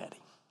be ready.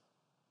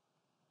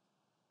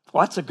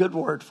 Well, that's a good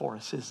word for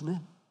us, isn't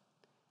it?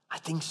 I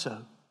think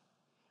so.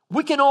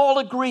 We can all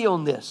agree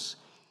on this.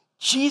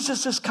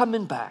 Jesus is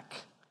coming back.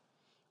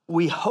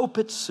 We hope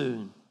it's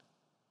soon,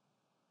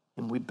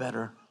 and we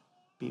better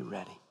be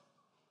ready.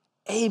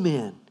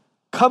 Amen.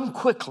 Come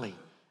quickly,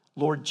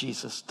 Lord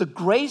Jesus. The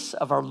grace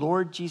of our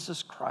Lord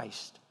Jesus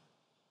Christ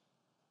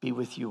be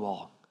with you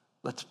all.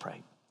 Let's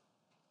pray.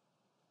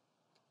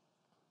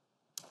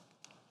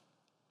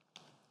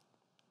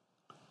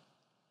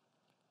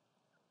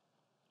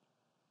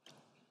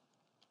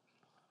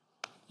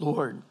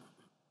 Lord,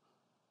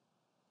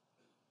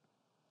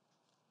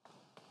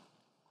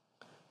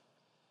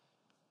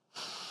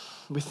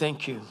 we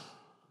thank you.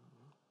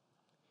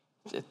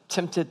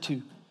 Tempted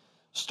to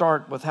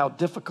start with how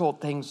difficult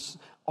things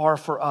are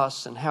for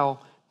us and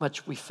how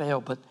much we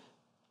fail, but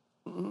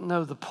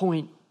no, the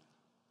point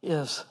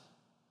is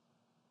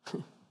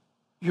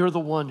you're the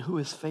one who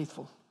is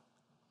faithful.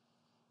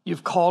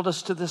 You've called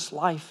us to this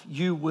life.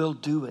 You will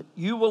do it.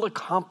 You will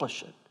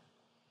accomplish it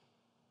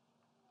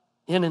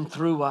in and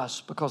through us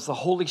because the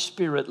Holy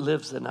Spirit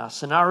lives in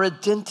us and our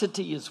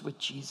identity is with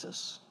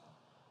Jesus.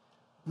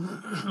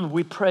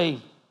 We pray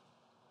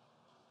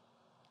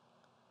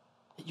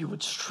that you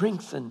would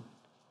strengthen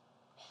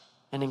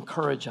and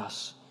encourage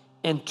us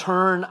and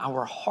turn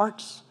our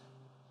hearts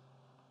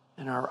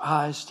and our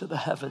eyes to the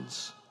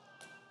heavens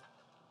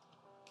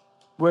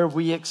where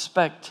we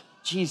expect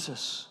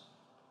Jesus,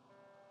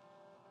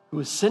 who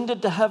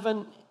ascended to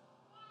heaven.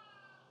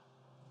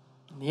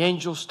 And the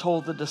angels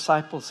told the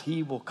disciples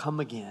he will come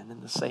again in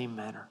the same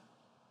manner.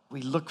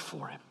 We look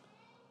for him.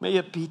 May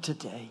it be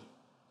today.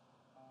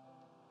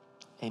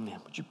 Amen.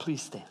 Would you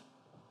please stand?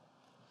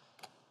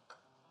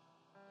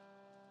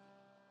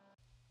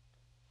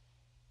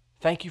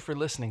 Thank you for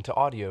listening to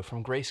audio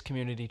from Grace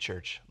Community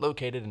Church,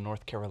 located in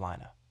North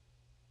Carolina.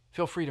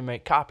 Feel free to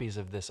make copies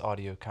of this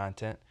audio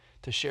content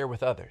to share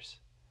with others,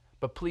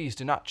 but please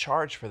do not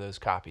charge for those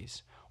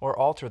copies or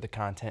alter the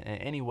content in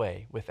any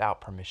way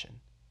without permission.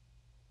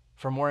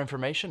 For more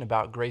information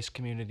about Grace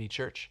Community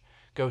Church,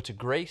 go to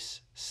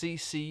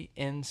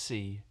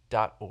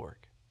graceccnc.org.